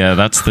 Yeah,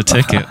 that's the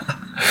ticket.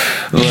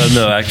 Well,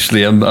 no,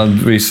 actually, I'm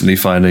recently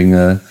finding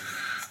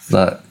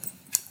that.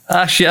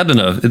 Actually, I don't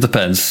know. It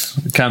depends.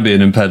 It can be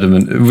an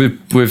impediment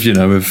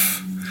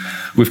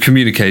with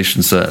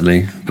communication,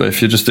 certainly. But if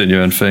you're just doing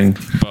your own thing.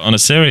 But on a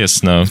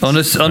serious note, on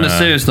a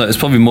serious note, it's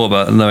probably more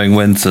about knowing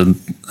when to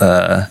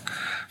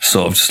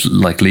sort of just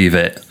like leave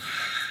it,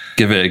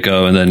 give it a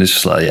go, and then it's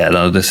just like,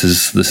 no, this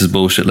is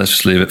bullshit. Let's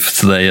just leave it for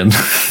today and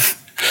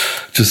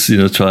just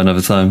try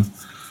another time.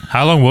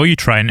 How long will you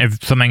try, and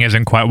if something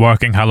isn't quite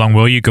working, how long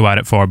will you go at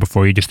it for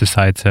before you just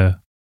decide to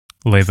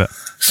leave it?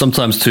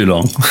 Sometimes too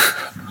long.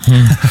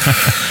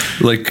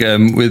 Like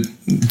with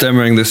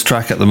demoing this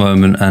track at the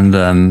moment, and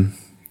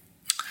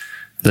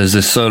there's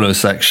this solo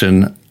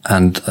section,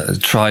 and I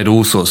tried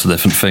all sorts of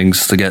different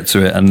things to get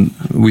to it, and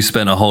we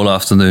spent a whole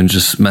afternoon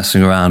just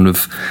messing around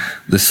with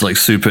this like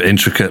super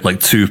intricate like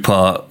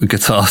 2-part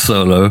guitar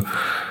solo,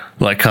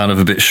 like kind of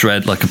a bit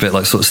shred, like a bit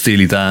like sort of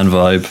Steely Dan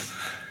vibe.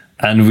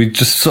 And we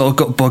just sort of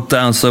got bogged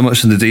down so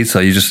much in the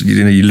detail.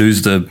 You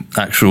lose the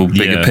actual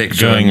bigger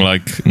picture. Going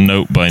like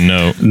note by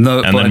note. And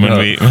then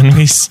when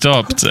we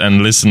stopped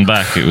and listened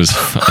back, it was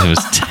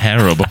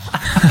terrible.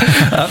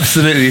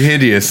 Absolutely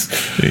hideous.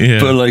 Yeah.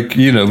 But like,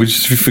 we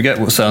forget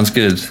what sounds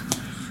good.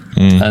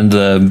 And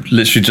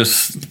literally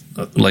just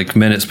like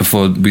minutes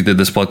before we did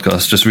this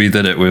podcast, just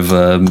redid it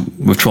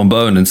with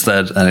trombone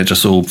instead, and it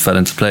just all fell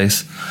into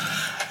place.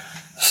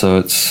 So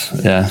it's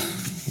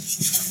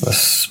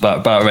that's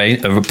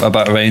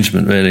about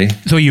arrangement, really.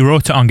 So you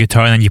wrote it on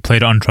guitar and then you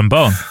played it on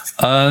trombone?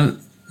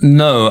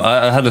 No,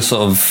 I had a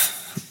sort of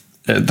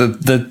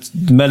the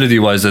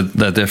melody-wise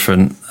they're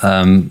different,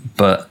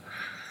 but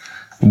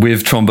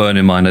with trombone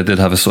in mind, I did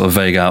have a sort of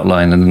vague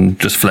outline and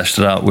just fleshed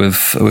it out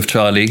with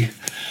Charlie,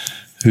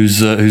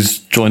 who's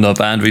joined our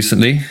band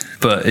recently.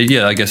 But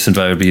I guess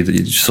invariably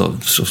you just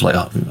sort of like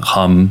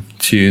hum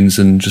tunes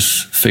and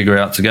just figure it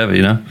out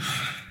together,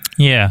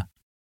 Yeah.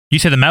 You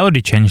said the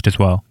melody changed as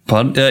well.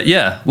 Pardon?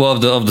 Yeah.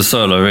 Well, of the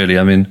solo, really.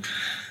 I mean,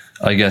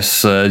 I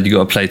guess you got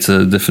to play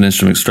to different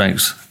instrument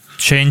strengths.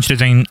 Changed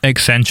as in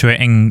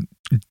accentuating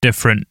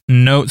different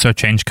notes, or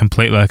changed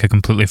completely, like a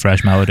completely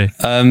fresh melody?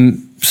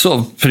 Sort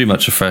of pretty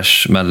much a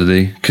fresh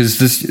melody, because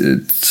there's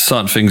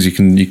certain things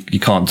you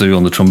can't do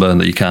on the trombone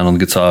that you can on the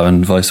guitar,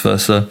 and vice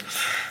versa.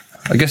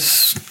 I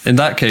guess in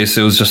that case,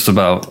 it was just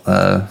about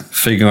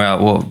figuring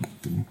out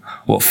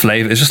what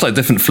flavor. It's just like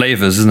different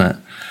flavors, isn't it?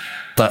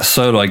 That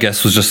solo, I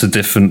guess, was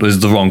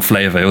the wrong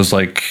flavor. It was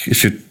like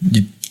if you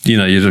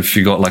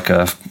got like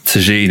a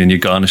tagine and you're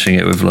garnishing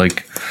it with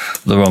like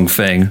the wrong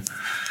thing.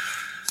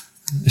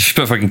 If you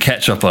put fucking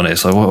ketchup on it,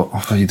 it's like,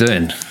 what are you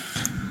doing?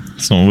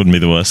 It wouldn't be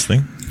the worst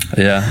thing.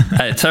 Yeah.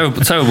 Hey,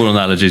 terrible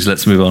analogies.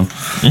 Let's move on.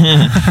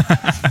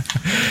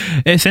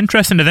 It's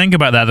interesting to think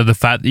about that the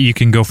fact that you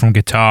can go from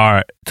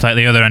guitar to like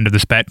the other end of the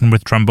spectrum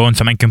with trombone,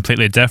 something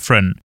completely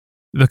different.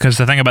 Because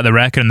the thing about the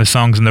record and the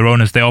songs on their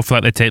own is they all feel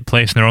like they take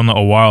place in their own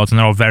little worlds and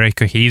they're all very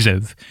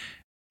cohesive.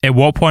 At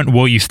what point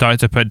will you start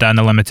to put down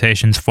the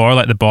limitations for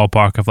like the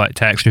ballpark of like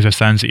textures or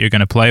sounds that you're going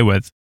to play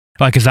with?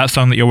 Like, is that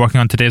song that you're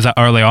working on today, is that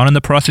early on in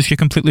the process you're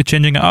completely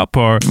changing it up,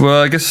 or?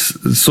 Well, I guess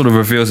it sort of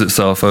reveals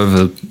itself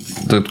over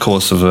the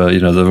course of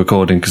the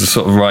recording, because it's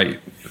sort of right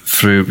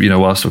through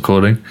whilst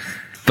recording.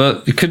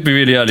 But it could be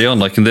really early on,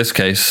 like in this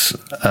case,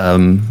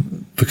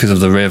 because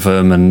of the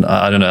rhythm, and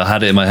I don't know, I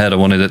had it in my head, I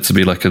wanted it to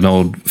be like an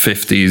old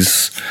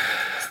 50s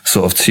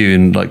sort of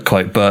tune, like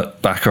quite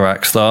Burt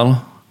Bacharach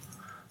style.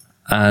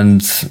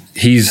 And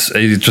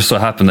it just so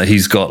happened that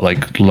he's got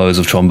like loads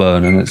of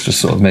trombone, and it's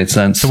just sort of made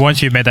sense. So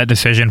once you've made that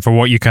decision for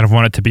what you kind of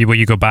want it to be, will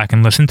you go back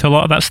and listen to a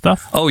lot of that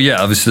stuff? Oh yeah,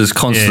 obviously there's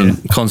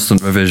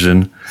constant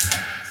revision.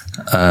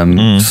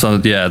 So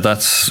yeah,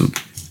 that's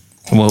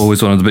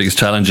always one of the biggest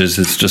challenges.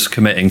 It's just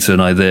committing to an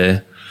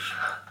idea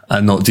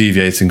and not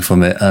deviating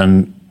from it.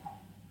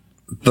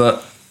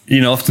 But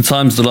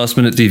oftentimes the last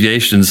minute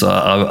deviations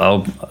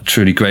I'm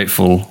truly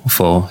grateful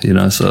for,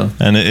 so.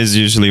 And it is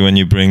usually when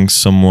you bring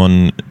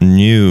someone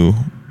new,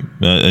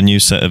 a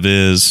new set of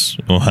ears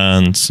or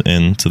hands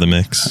into the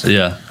mix.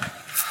 Yeah,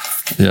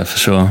 for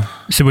sure.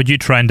 So would you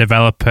try and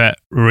develop it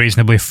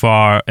reasonably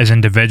far as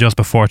individuals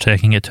before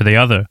taking it to the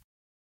other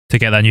to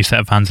get that new set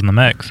of hands in the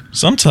mix?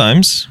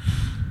 Sometimes.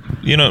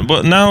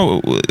 But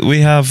now we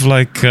have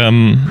like,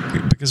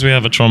 because we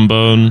have a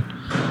trombone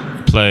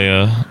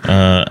player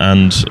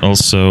and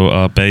also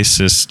our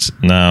bassist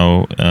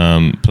now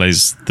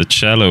plays the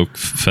cello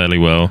fairly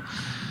well.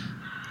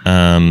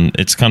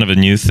 It's kind of a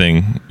new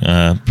thing,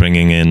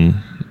 bringing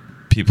in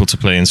people to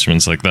play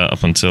instruments like that.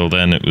 Up until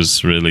then, it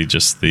was really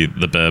just the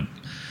bare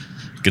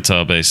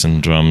guitar, bass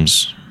and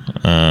drums,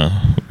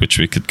 which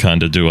we could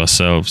kind of do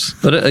ourselves.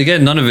 But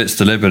again, none of it's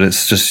deliberate.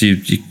 It's just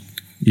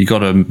you got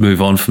to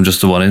move on from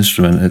just the one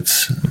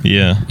instrument.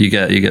 You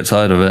get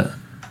tired of it.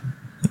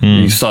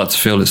 You start to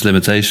feel its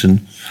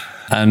limitation.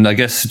 And I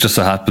guess it just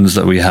so happens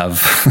that we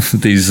have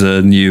these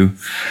new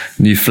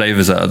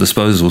flavors at our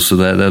disposal, so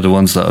they're the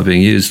ones that are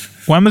being used.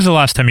 When was the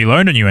last time you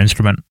learned a new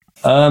instrument?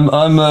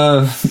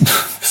 I'm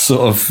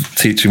sort of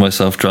teaching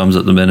myself drums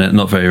at the minute,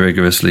 not very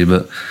rigorously,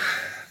 but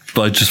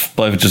by just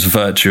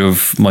virtue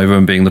of my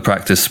room being the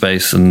practice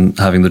space and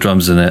having the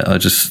drums in it, I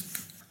just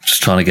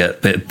trying to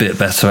get a bit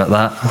better at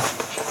that.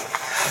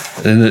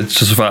 And it's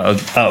just out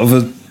of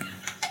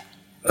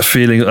a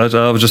feeling,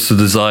 just a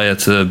desire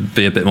to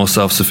be a bit more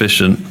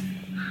self-sufficient.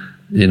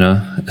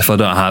 If I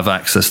don't have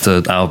access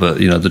to Albert,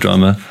 the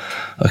drummer,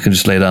 I can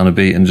just lay down a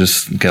beat and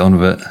just get on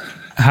with it.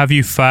 Have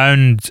you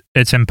found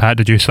it's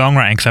impacted your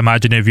songwriting? Because I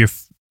imagine if you're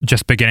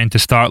just beginning to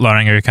start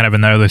learning, or you're kind of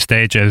in the early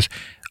stages,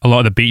 a lot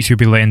of the beats you'll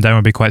be laying down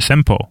will be quite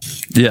simple.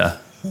 Yeah.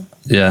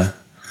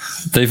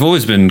 They've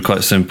always been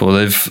quite simple.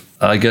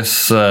 I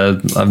guess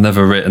I've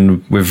never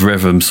written with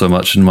rhythm so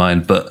much in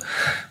mind, but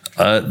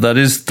that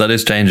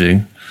is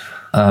changing.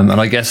 And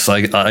I guess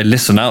I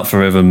listen out for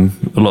rhythm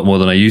a lot more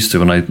than I used to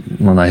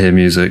when I hear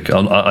music.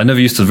 I never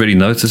used to really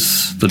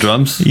notice the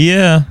drums.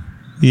 Yeah.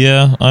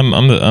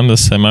 I'm the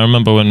same. I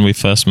remember when we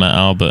first met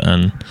Albert,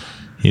 and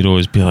he'd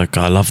always be like,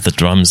 "I love the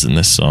drums in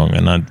this song,"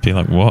 and I'd be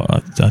like, "What?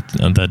 Are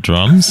there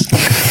drums?"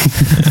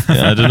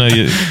 I don't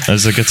know.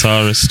 As a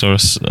guitarist or a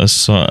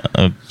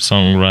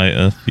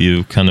songwriter,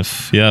 you kind of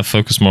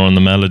focus more on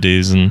the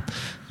melodies and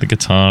the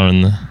guitar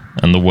and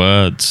the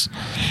words.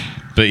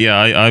 But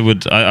yeah,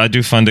 I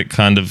do find it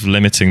kind of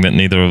limiting that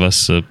neither of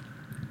us are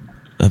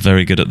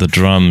very good at the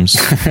drums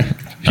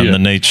and the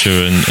nature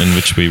in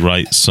which we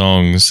write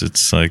songs.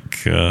 It's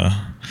like,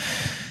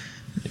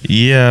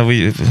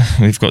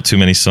 we've got too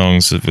many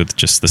songs with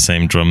just the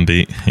same drum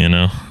beat, you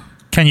know.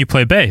 Can you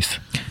play bass?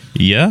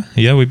 Yeah,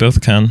 we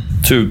both can.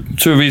 To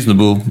a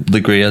reasonable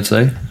degree, I'd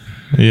say.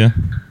 Yeah.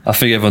 I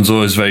think everyone's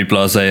always very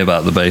blasé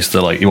about the bass.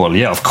 They're like, well,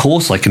 yeah, of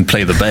course I can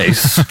play the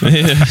bass.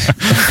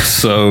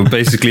 So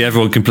basically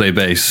everyone can play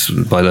bass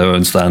by their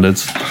own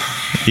standards.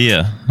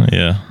 Yeah.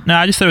 No,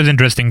 I just thought it was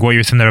interesting what you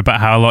were saying there about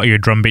how a lot of your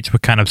drum beats were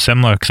kind of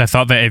similar, because I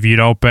thought that if you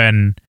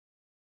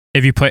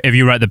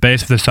write the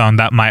bass for the song,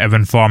 that might have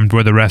informed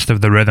where the rest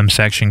of the rhythm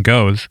section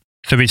goes.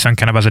 So if each song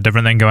kind of has a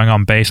different thing going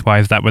on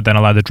bass-wise, that would then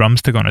allow the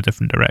drums to go in a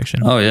different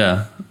direction. Oh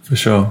yeah, for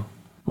sure.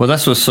 Well,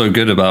 that's what's so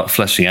good about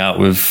fleshing out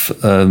with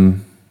a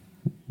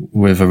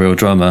real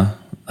drummer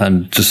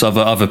and just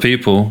other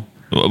people.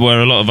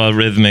 Where a lot of our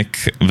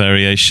rhythmic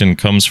variation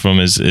comes from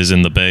is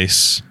in the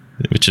bass,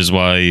 which is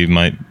why you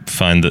might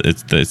find that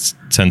it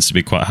tends to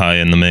be quite high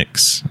in the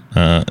mix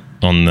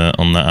on that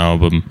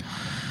album.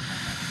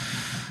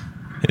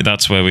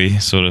 That's where we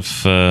sort of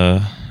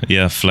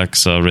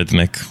flex our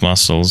rhythmic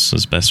muscles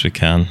as best we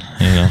can,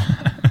 you know.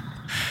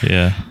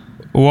 Yeah.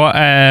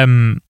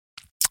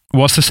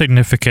 What's the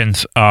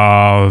significance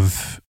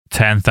of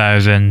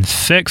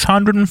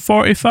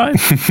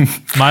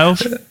 10,645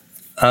 miles?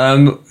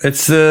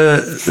 It's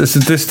a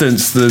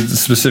distance, the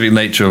specific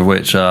nature of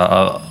which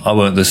I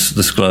won't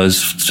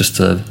disclose, just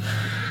to,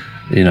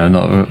 you know,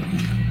 not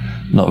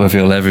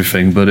reveal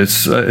everything. But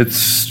it's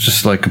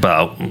just like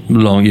about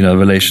long, you know,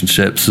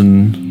 relationships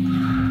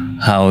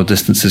and how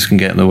distances can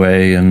get in the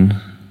way and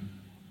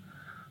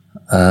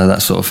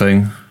that sort of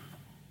thing.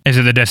 Is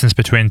it the distance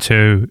between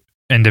two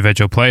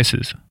individual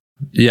places?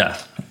 Yeah.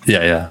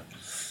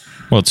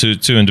 Well, two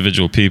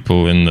individual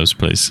people in those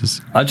places.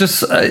 I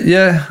just,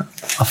 I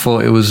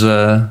thought it was,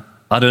 I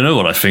don't know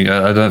what I think.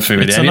 I don't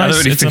think really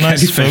anything. It's a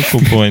nice focal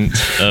point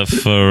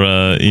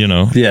for, you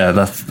know. Yeah,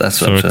 that's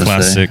for a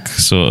classic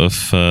sort of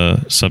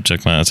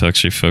subject matter to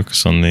actually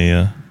focus on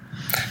the.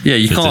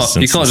 You can't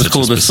just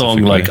call the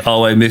song like,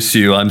 "Oh, I miss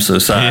you, I'm so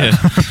sad."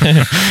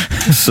 Yeah.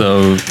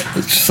 So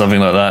it's something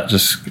like that.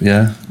 Just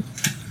yeah.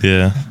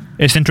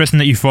 It's interesting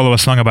that you follow a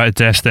song about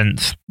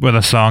distance with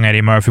a song,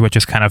 Eddie Murphy, which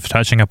is kind of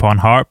touching upon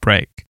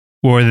heartbreak.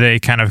 Were they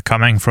kind of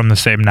coming from the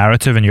same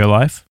narrative in your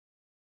life?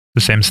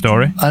 The same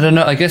story? I don't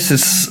know. I guess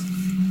it's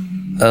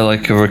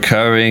like a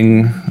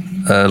recurring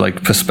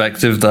like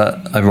perspective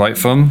that I write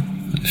from,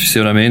 if you see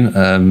what I mean.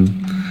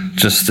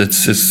 It's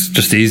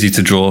just easy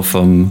to draw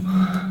from,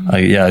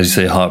 as you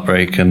say,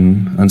 heartbreak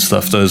and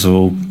stuff. Those are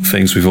all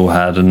things we've all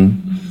had, and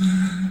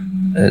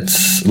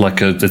it's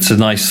a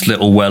nice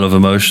little well of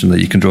emotion that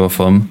you can draw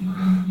from.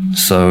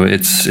 So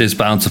it's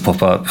bound to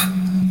pop up.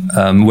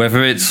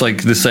 Whether it's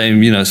like the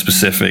same, you know,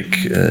 specific,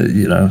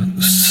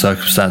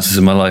 circumstances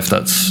in my life,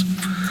 that's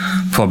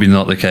probably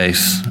not the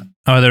case.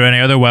 Are there any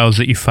other wells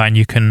that you find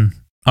you can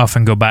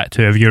often go back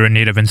to if you're in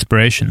need of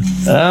inspiration?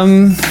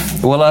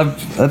 Well, I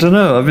don't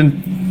know. I've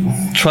been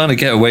trying to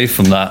get away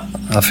from that.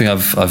 I think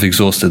I've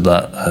exhausted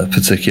that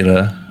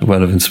particular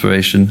well of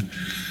inspiration.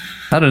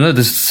 I don't know.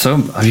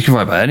 You can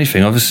write about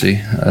anything,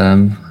 obviously.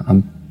 I'm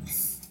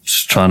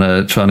just trying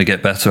to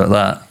get better at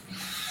that,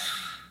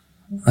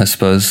 I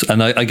suppose.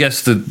 And I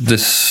guess the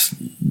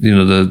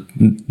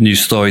new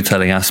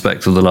storytelling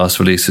aspect of the last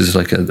release is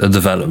like a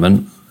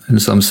development in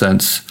some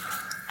sense.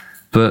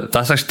 But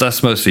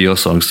that's mostly your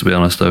songs, to be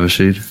honest, though,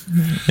 Rashid.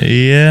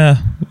 Yeah.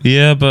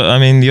 But I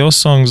mean, your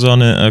songs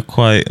on it are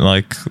quite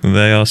like,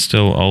 they are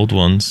still old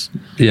ones.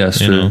 Yeah, it's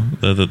true.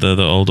 Know, they're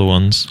the older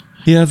ones.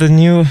 Yeah, the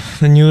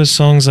newer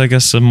songs, I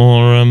guess, are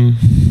more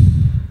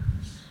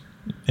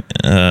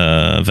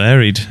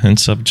varied in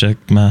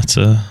subject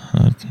matter.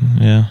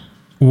 Yeah.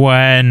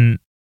 When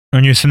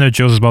you said there,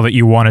 Jules, as well, that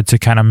you wanted to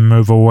kind of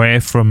move away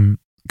from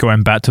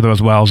going back to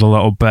those wells a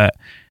little bit,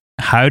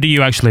 how do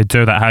you actually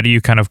do that? How do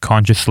you kind of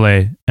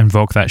consciously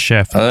invoke that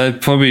shift?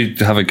 I'd probably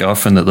have a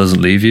girlfriend that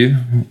doesn't leave you.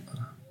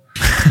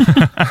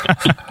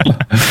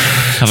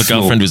 Have a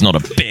girlfriend who's not a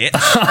bitch.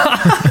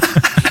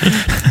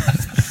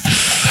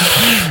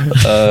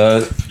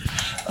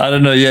 I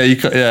don't know. Yeah,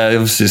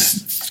 obviously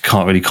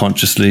can't really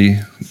consciously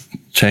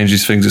change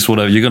these things. It's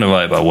whatever you're going to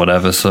write about,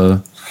 whatever.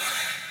 So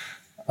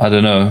I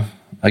don't know.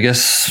 I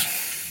guess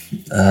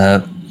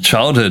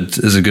childhood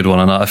is a good one,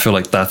 and I feel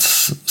like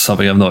that's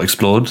something I've not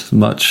explored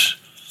much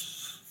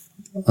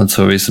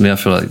until recently. I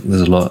feel like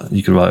there's a lot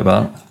you could write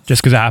about.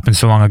 Just because it happened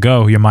so long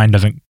ago, your mind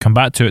doesn't come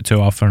back to it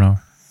too often,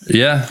 or?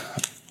 Yeah,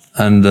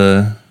 and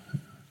I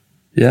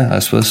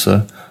suppose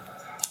so.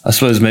 I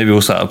suppose maybe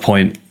also at a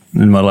point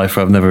in my life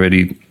where I've never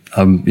really,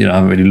 I'm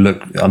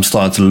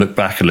starting to look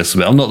back a little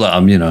bit. I'm not that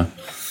I'm,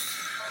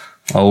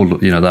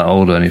 old, that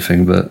old or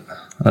anything, but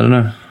I don't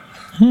know.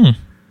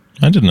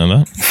 I didn't know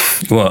that.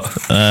 What?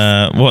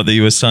 That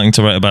you were starting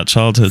to write about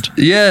childhood?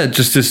 Yeah,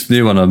 just this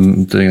new one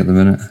I'm doing at the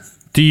minute.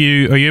 Are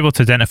you able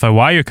to identify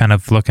why you're kind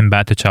of looking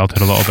back to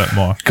childhood a little bit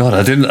more? God,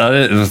 I didn't.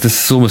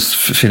 This is almost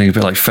feeling a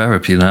bit like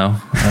therapy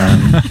now.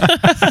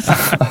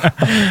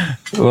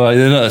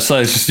 Well, so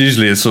it's just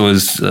usually it's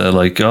always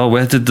like, oh,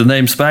 where did the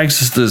name Spag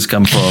Sisters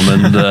come from?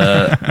 And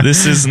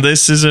this is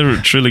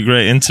a truly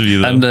great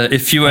interview, though. And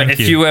if you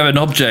were an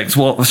object,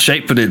 what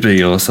shape would it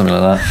be, or something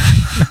like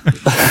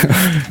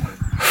that?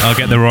 I'll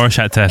get the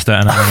Rorschach test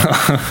out in a minute.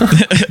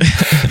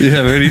 Yeah,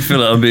 I really feel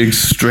like I'm being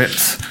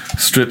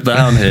stripped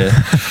down here.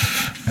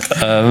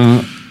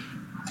 I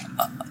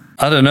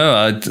don't know.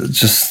 I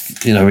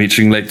just,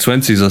 reaching late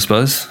 20s, I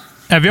suppose.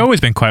 Have you always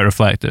been quite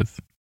reflective?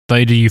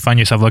 Like, do you find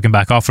yourself looking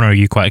back often, or are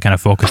you quite kind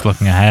of focused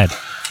looking ahead?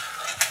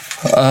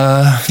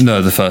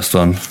 No, the first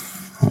one,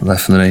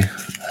 definitely.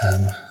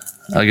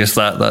 I guess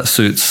that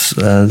suits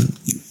the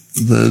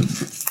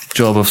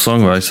job of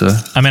songwriter.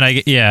 I mean,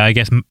 I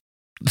guess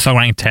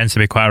songwriting tends to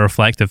be quite a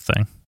reflective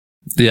thing.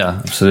 Yeah,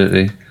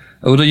 absolutely.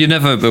 Although you're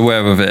never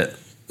aware of it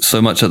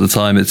so much at the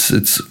time. It's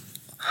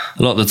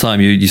a lot of the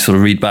time you sort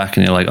of read back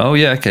and you're like, oh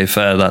yeah, okay,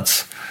 fair,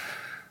 that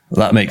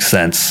makes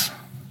sense.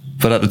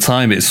 But at the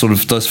time it sort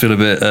of does feel a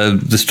bit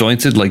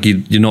disjointed, like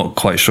you're not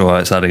quite sure how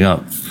it's adding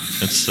up.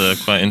 It's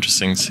quite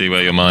interesting to see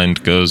where your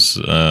mind goes,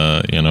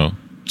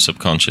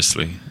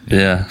 subconsciously.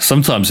 Yeah,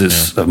 sometimes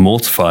it's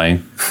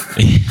mortifying.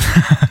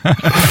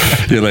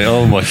 You're like,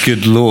 oh my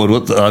good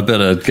Lord, I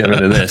better get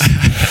rid of this.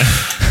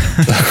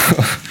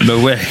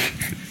 No way.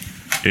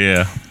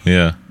 Yeah.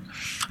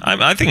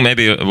 I think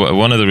maybe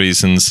one of the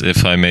reasons,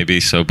 if I may be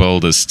so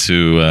bold as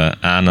to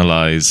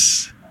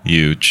analyze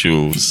you,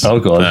 Jules. Oh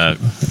God,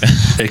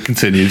 it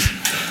continues.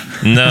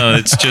 No,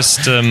 it's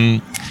just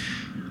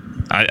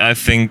I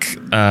think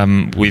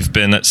we've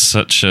been at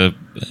such a.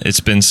 It's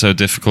been so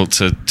difficult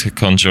to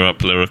conjure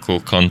up lyrical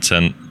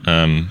content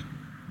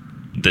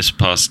this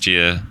past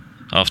year.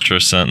 After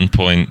a certain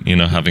point,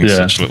 having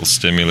such little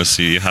stimulus,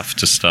 you have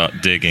to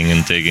start digging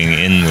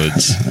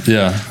inwards.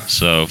 Yeah.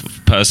 So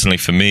personally,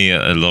 for me,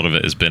 a lot of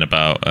it has been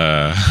about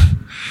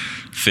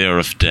fear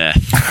of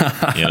death.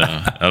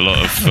 A lot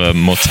of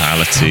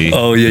mortality.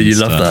 Oh yeah, you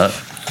love that.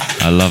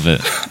 I love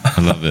it.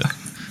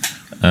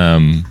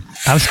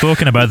 I've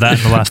spoken about that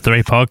in the last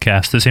 3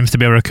 podcasts. It sems to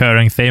be a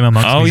recurring theme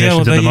amongst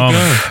musicians at the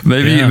moment.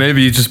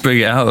 Maybe you just bring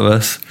it out of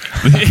us.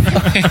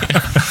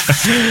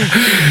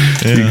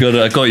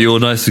 I got you all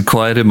nice and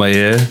quiet in my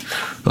ear,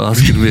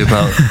 asking me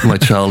about my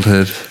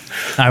childhood.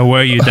 I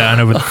wear you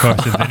down over the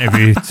course of the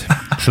interview,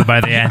 so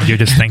by the end you're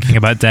just thinking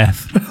about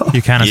death.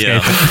 You can't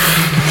escape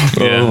it.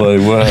 Oh my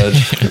word.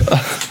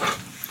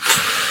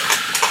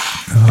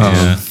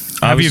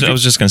 I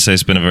was just going to say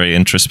it's been a very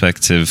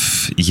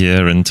introspective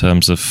year in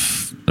terms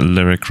of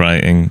lyric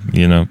writing.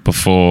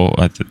 Before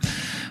I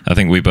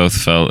think we both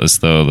felt as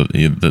though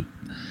that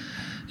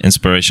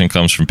inspiration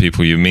comes from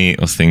people you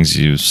meet or things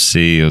you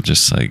see or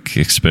just like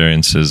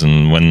experiences,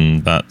 and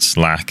when that's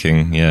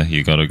lacking,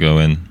 you got to go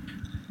in.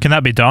 Can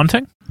that be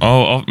daunting?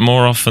 Oh,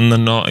 more often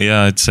than not,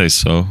 yeah, I'd say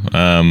so.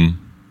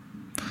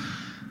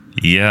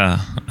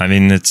 Yeah, I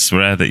mean, it's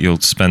rare that you'll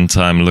spend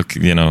time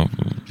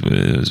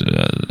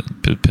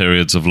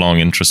periods of long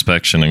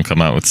introspection and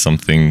come out with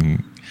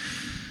something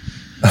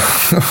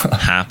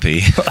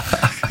happy.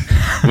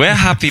 We're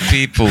happy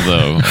people,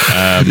 though.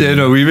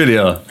 We really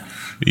are.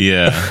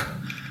 Yeah,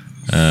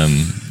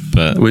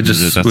 but we're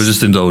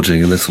just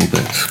indulging a little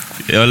bit.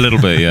 A little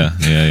bit, yeah.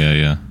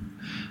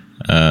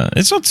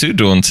 It's not too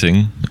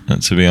daunting,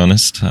 to be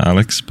honest,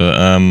 Alex.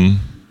 But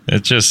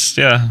it just,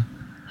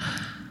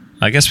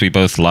 I guess we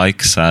both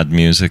like sad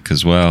music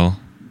as well.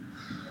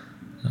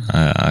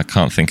 I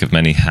can't think of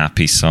many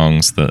happy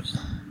songs that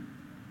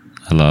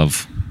I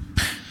love.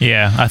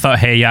 Yeah, I thought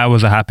Hey Ya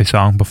was a happy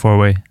song before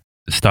we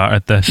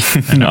started this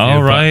interview. Oh,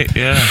 right,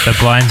 yeah. The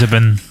blinds have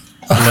been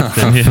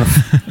lifted.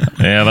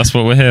 Yeah, that's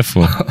what we're here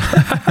for.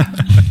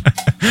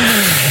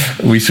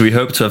 We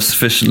hope to have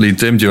sufficiently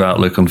dimmed your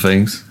outlook on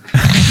things.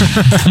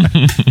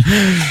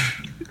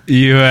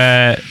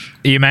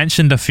 You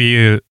mentioned a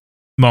few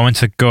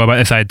moments ago about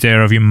this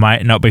idea of you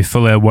might not be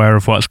fully aware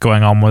of what's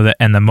going on with it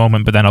in the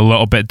moment, but then a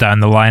little bit down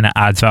the line it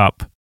adds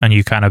up and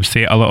you kind of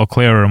see it a little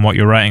clearer in what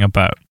you're writing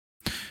about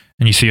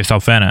and you see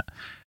yourself in it.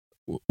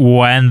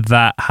 When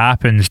that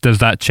happens, does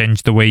that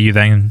change the way you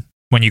then,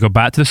 when you go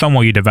back to the song,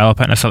 will you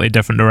develop it in a slightly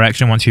different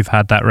direction once you've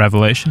had that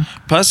revelation?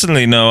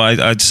 Personally, no.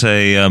 I'd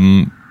say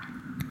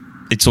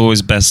it's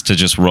always best to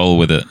just roll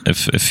with it.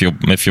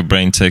 If your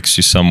brain takes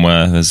you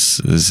somewhere,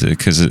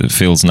 because it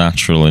feels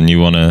natural, and you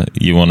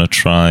wanna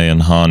try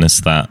and harness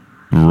that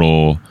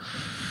raw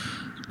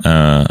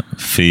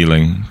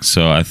feeling.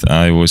 So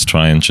I always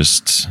try and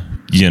just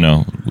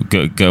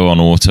go on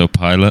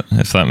autopilot,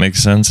 if that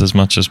makes sense, as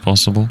much as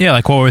possible. Yeah,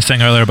 like what we were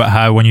saying earlier about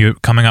how when you're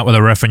coming up with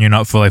a riff and you're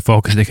not fully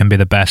focused, it can be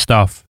the best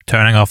stuff.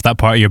 Turning off that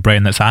part of your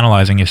brain that's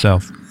analysing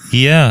yourself.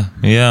 Yeah.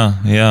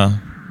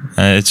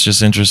 It's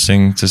just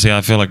interesting to see. I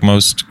feel like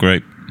most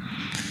great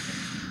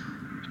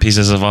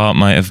pieces of art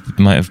might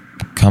have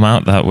come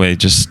out that way.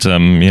 Just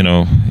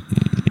you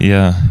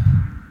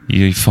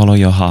follow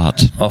your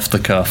heart. Off the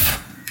cuff.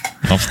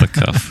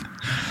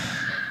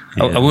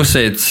 Yeah. I will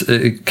say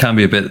it can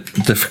be a bit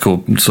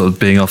difficult, sort of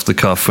being off the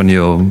cuff when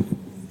you're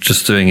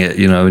just doing it,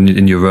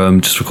 in your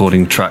room, just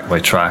recording track by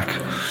track.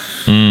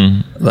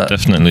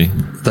 Definitely.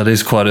 That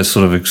is quite a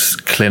sort of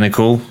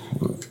clinical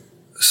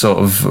sort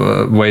of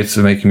way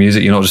to make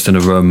music. You're not just in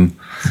a room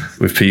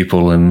with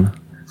people and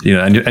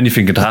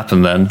anything could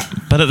happen then.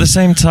 But at the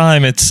same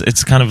time,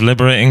 it's kind of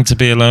liberating to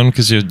be alone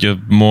because you're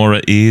more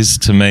at ease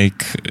to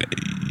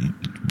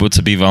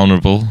be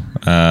vulnerable.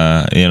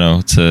 I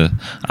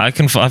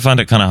find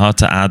it kind of hard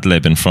to ad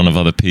lib in front of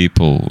other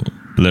people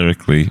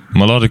lyrically.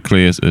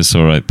 Melodically, it's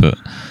all right, but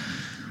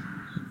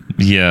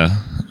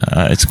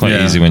it's quite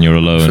easy when you're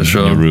alone in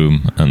your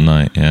room at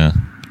night. Yeah,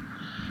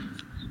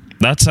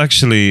 that's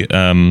actually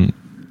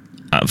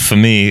for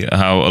me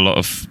how a lot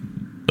of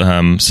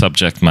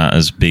subject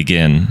matters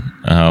begin.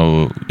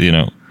 How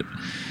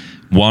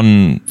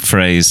one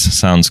phrase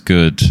sounds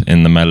good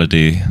in the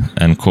melody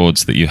and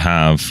chords that you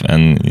have,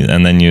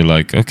 and then you're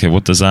like, okay,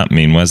 what does that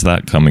mean? Where's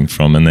that coming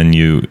from? And then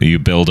you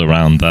build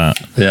around that.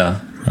 Yeah.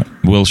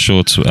 Will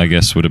Short, I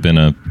guess, would have been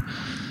an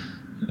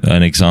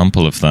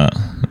example of that.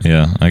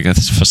 Yeah, I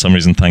guess for some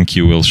reason, Thank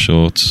You, Will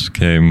Short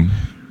came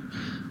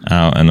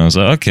out, and I was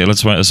like, okay,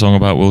 let's write a song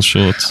about Will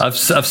Short. I've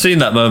seen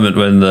that moment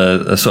when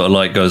the sort of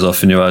light goes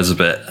off in your eyes a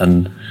bit,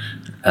 and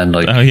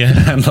like, oh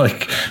yeah, and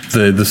like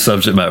the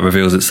subject matter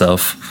reveals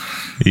itself.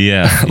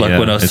 Yeah,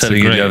 when I was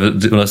telling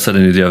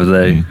you the other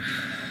day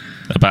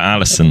about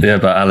Alison. Yeah,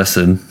 about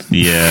Alison.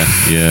 Yeah.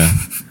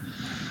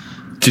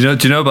 Do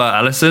you know about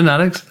Alison,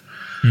 Alex?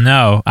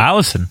 No,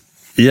 Alison.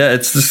 Yeah,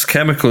 it's this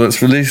chemical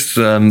that's released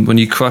when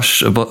you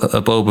crush a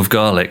bulb of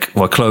garlic,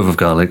 or a clove of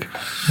garlic.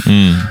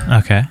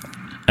 Okay.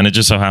 And it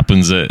just so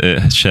happens that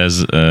it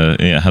shares.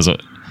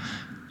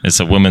 It's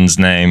a woman's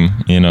name,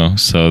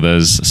 so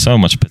there's so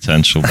much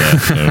potential there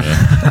for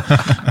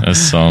a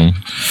song.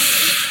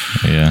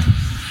 Yeah.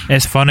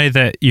 It's funny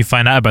that you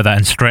find out about that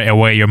and straight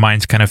away your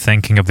mind's kind of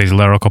thinking of these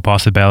lyrical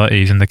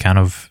possibilities and the kind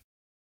of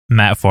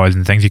metaphors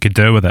and things you could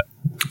do with it.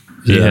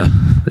 Yeah.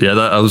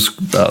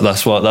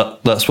 That's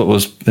what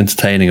was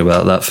entertaining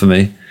about that for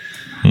me.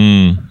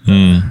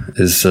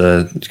 Is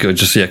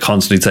just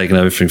constantly taking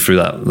everything through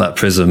that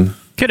prism.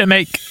 Could it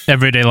make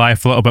everyday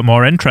life a little bit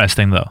more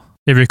interesting though,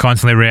 if you're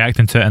constantly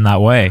reacting to it in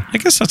that way? I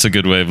guess that's a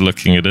good way of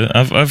looking at it.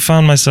 I've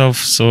found myself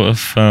sort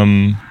of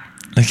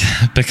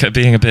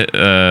being a bit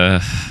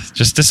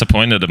just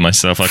disappointed in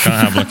myself. I can't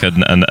have like a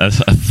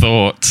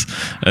thought,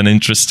 an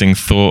interesting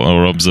thought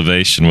or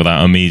observation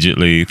without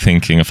immediately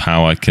thinking of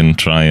how I can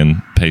try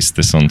and paste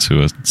this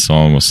onto a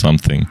song or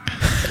something.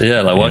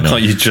 Yeah, like why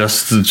can't you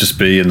just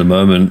be in the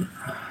moment?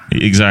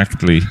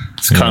 Exactly.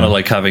 It's kind of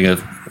like having a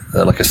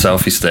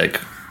selfie stick.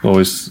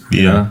 Always,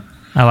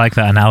 I like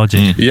that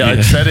analogy. Yeah,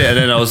 I said it and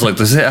then I was like,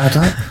 does it add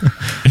up?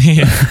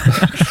 Yeah.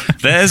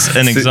 There's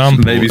an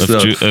example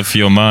of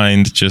your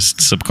mind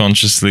just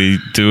subconsciously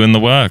doing the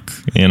work,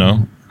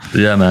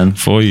 Yeah, man.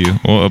 For you.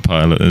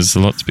 Autopilot, there's a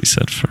lot to be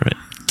said for it.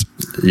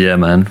 Yeah,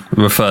 man.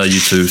 Refer you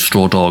to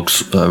Straw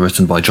Dogs,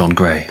 written by John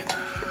Gray.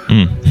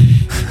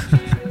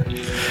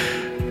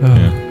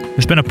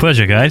 It's been a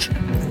pleasure, guys.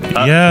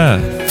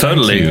 Yeah.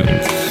 Totally.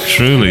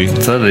 Truly.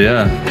 Totally,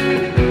 yeah.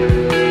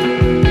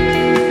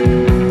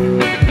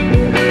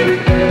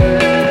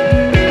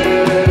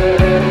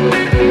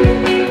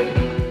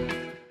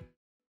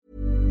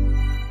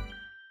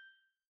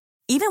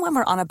 Even when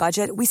we're on a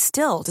budget, we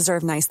still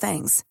deserve nice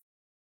things.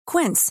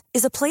 Quince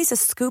is a place to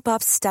scoop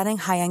up stunning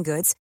high-end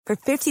goods for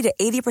 50 to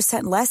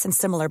 80% less than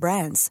similar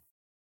brands.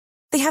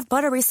 They have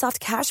buttery soft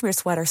cashmere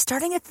sweaters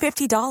starting at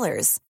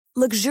 $50,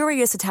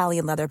 luxurious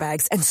Italian leather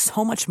bags, and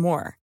so much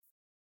more.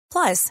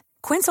 Plus,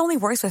 Quince only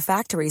works with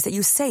factories that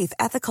use safe,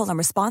 ethical, and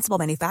responsible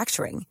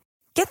manufacturing.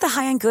 Get the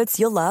high-end goods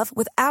you'll love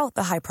without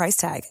the high price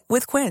tag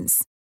with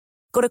Quince.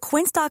 Go to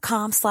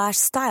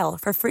quince.com/style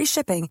for free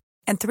shipping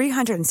and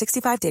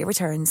 365-day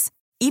returns.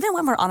 Even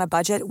when we're on a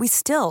budget, we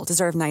still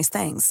deserve nice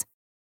things.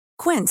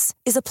 Quince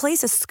is a place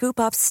to scoop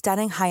up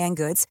stunning high-end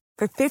goods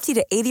for 50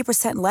 to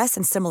 80% less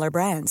than similar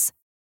brands.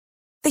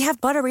 They have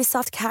buttery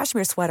soft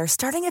cashmere sweaters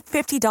starting at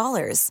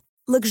 $50,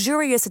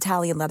 luxurious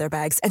Italian leather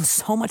bags, and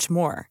so much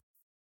more.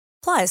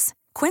 Plus,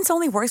 Quince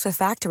only works with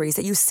factories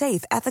that use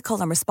safe, ethical,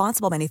 and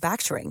responsible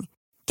manufacturing.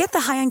 Get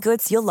the high-end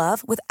goods you'll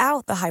love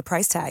without the high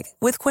price tag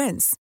with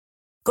Quince.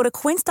 Go to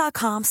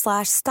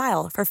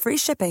quince.com/style for free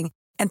shipping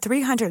and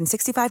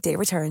 365-day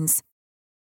returns.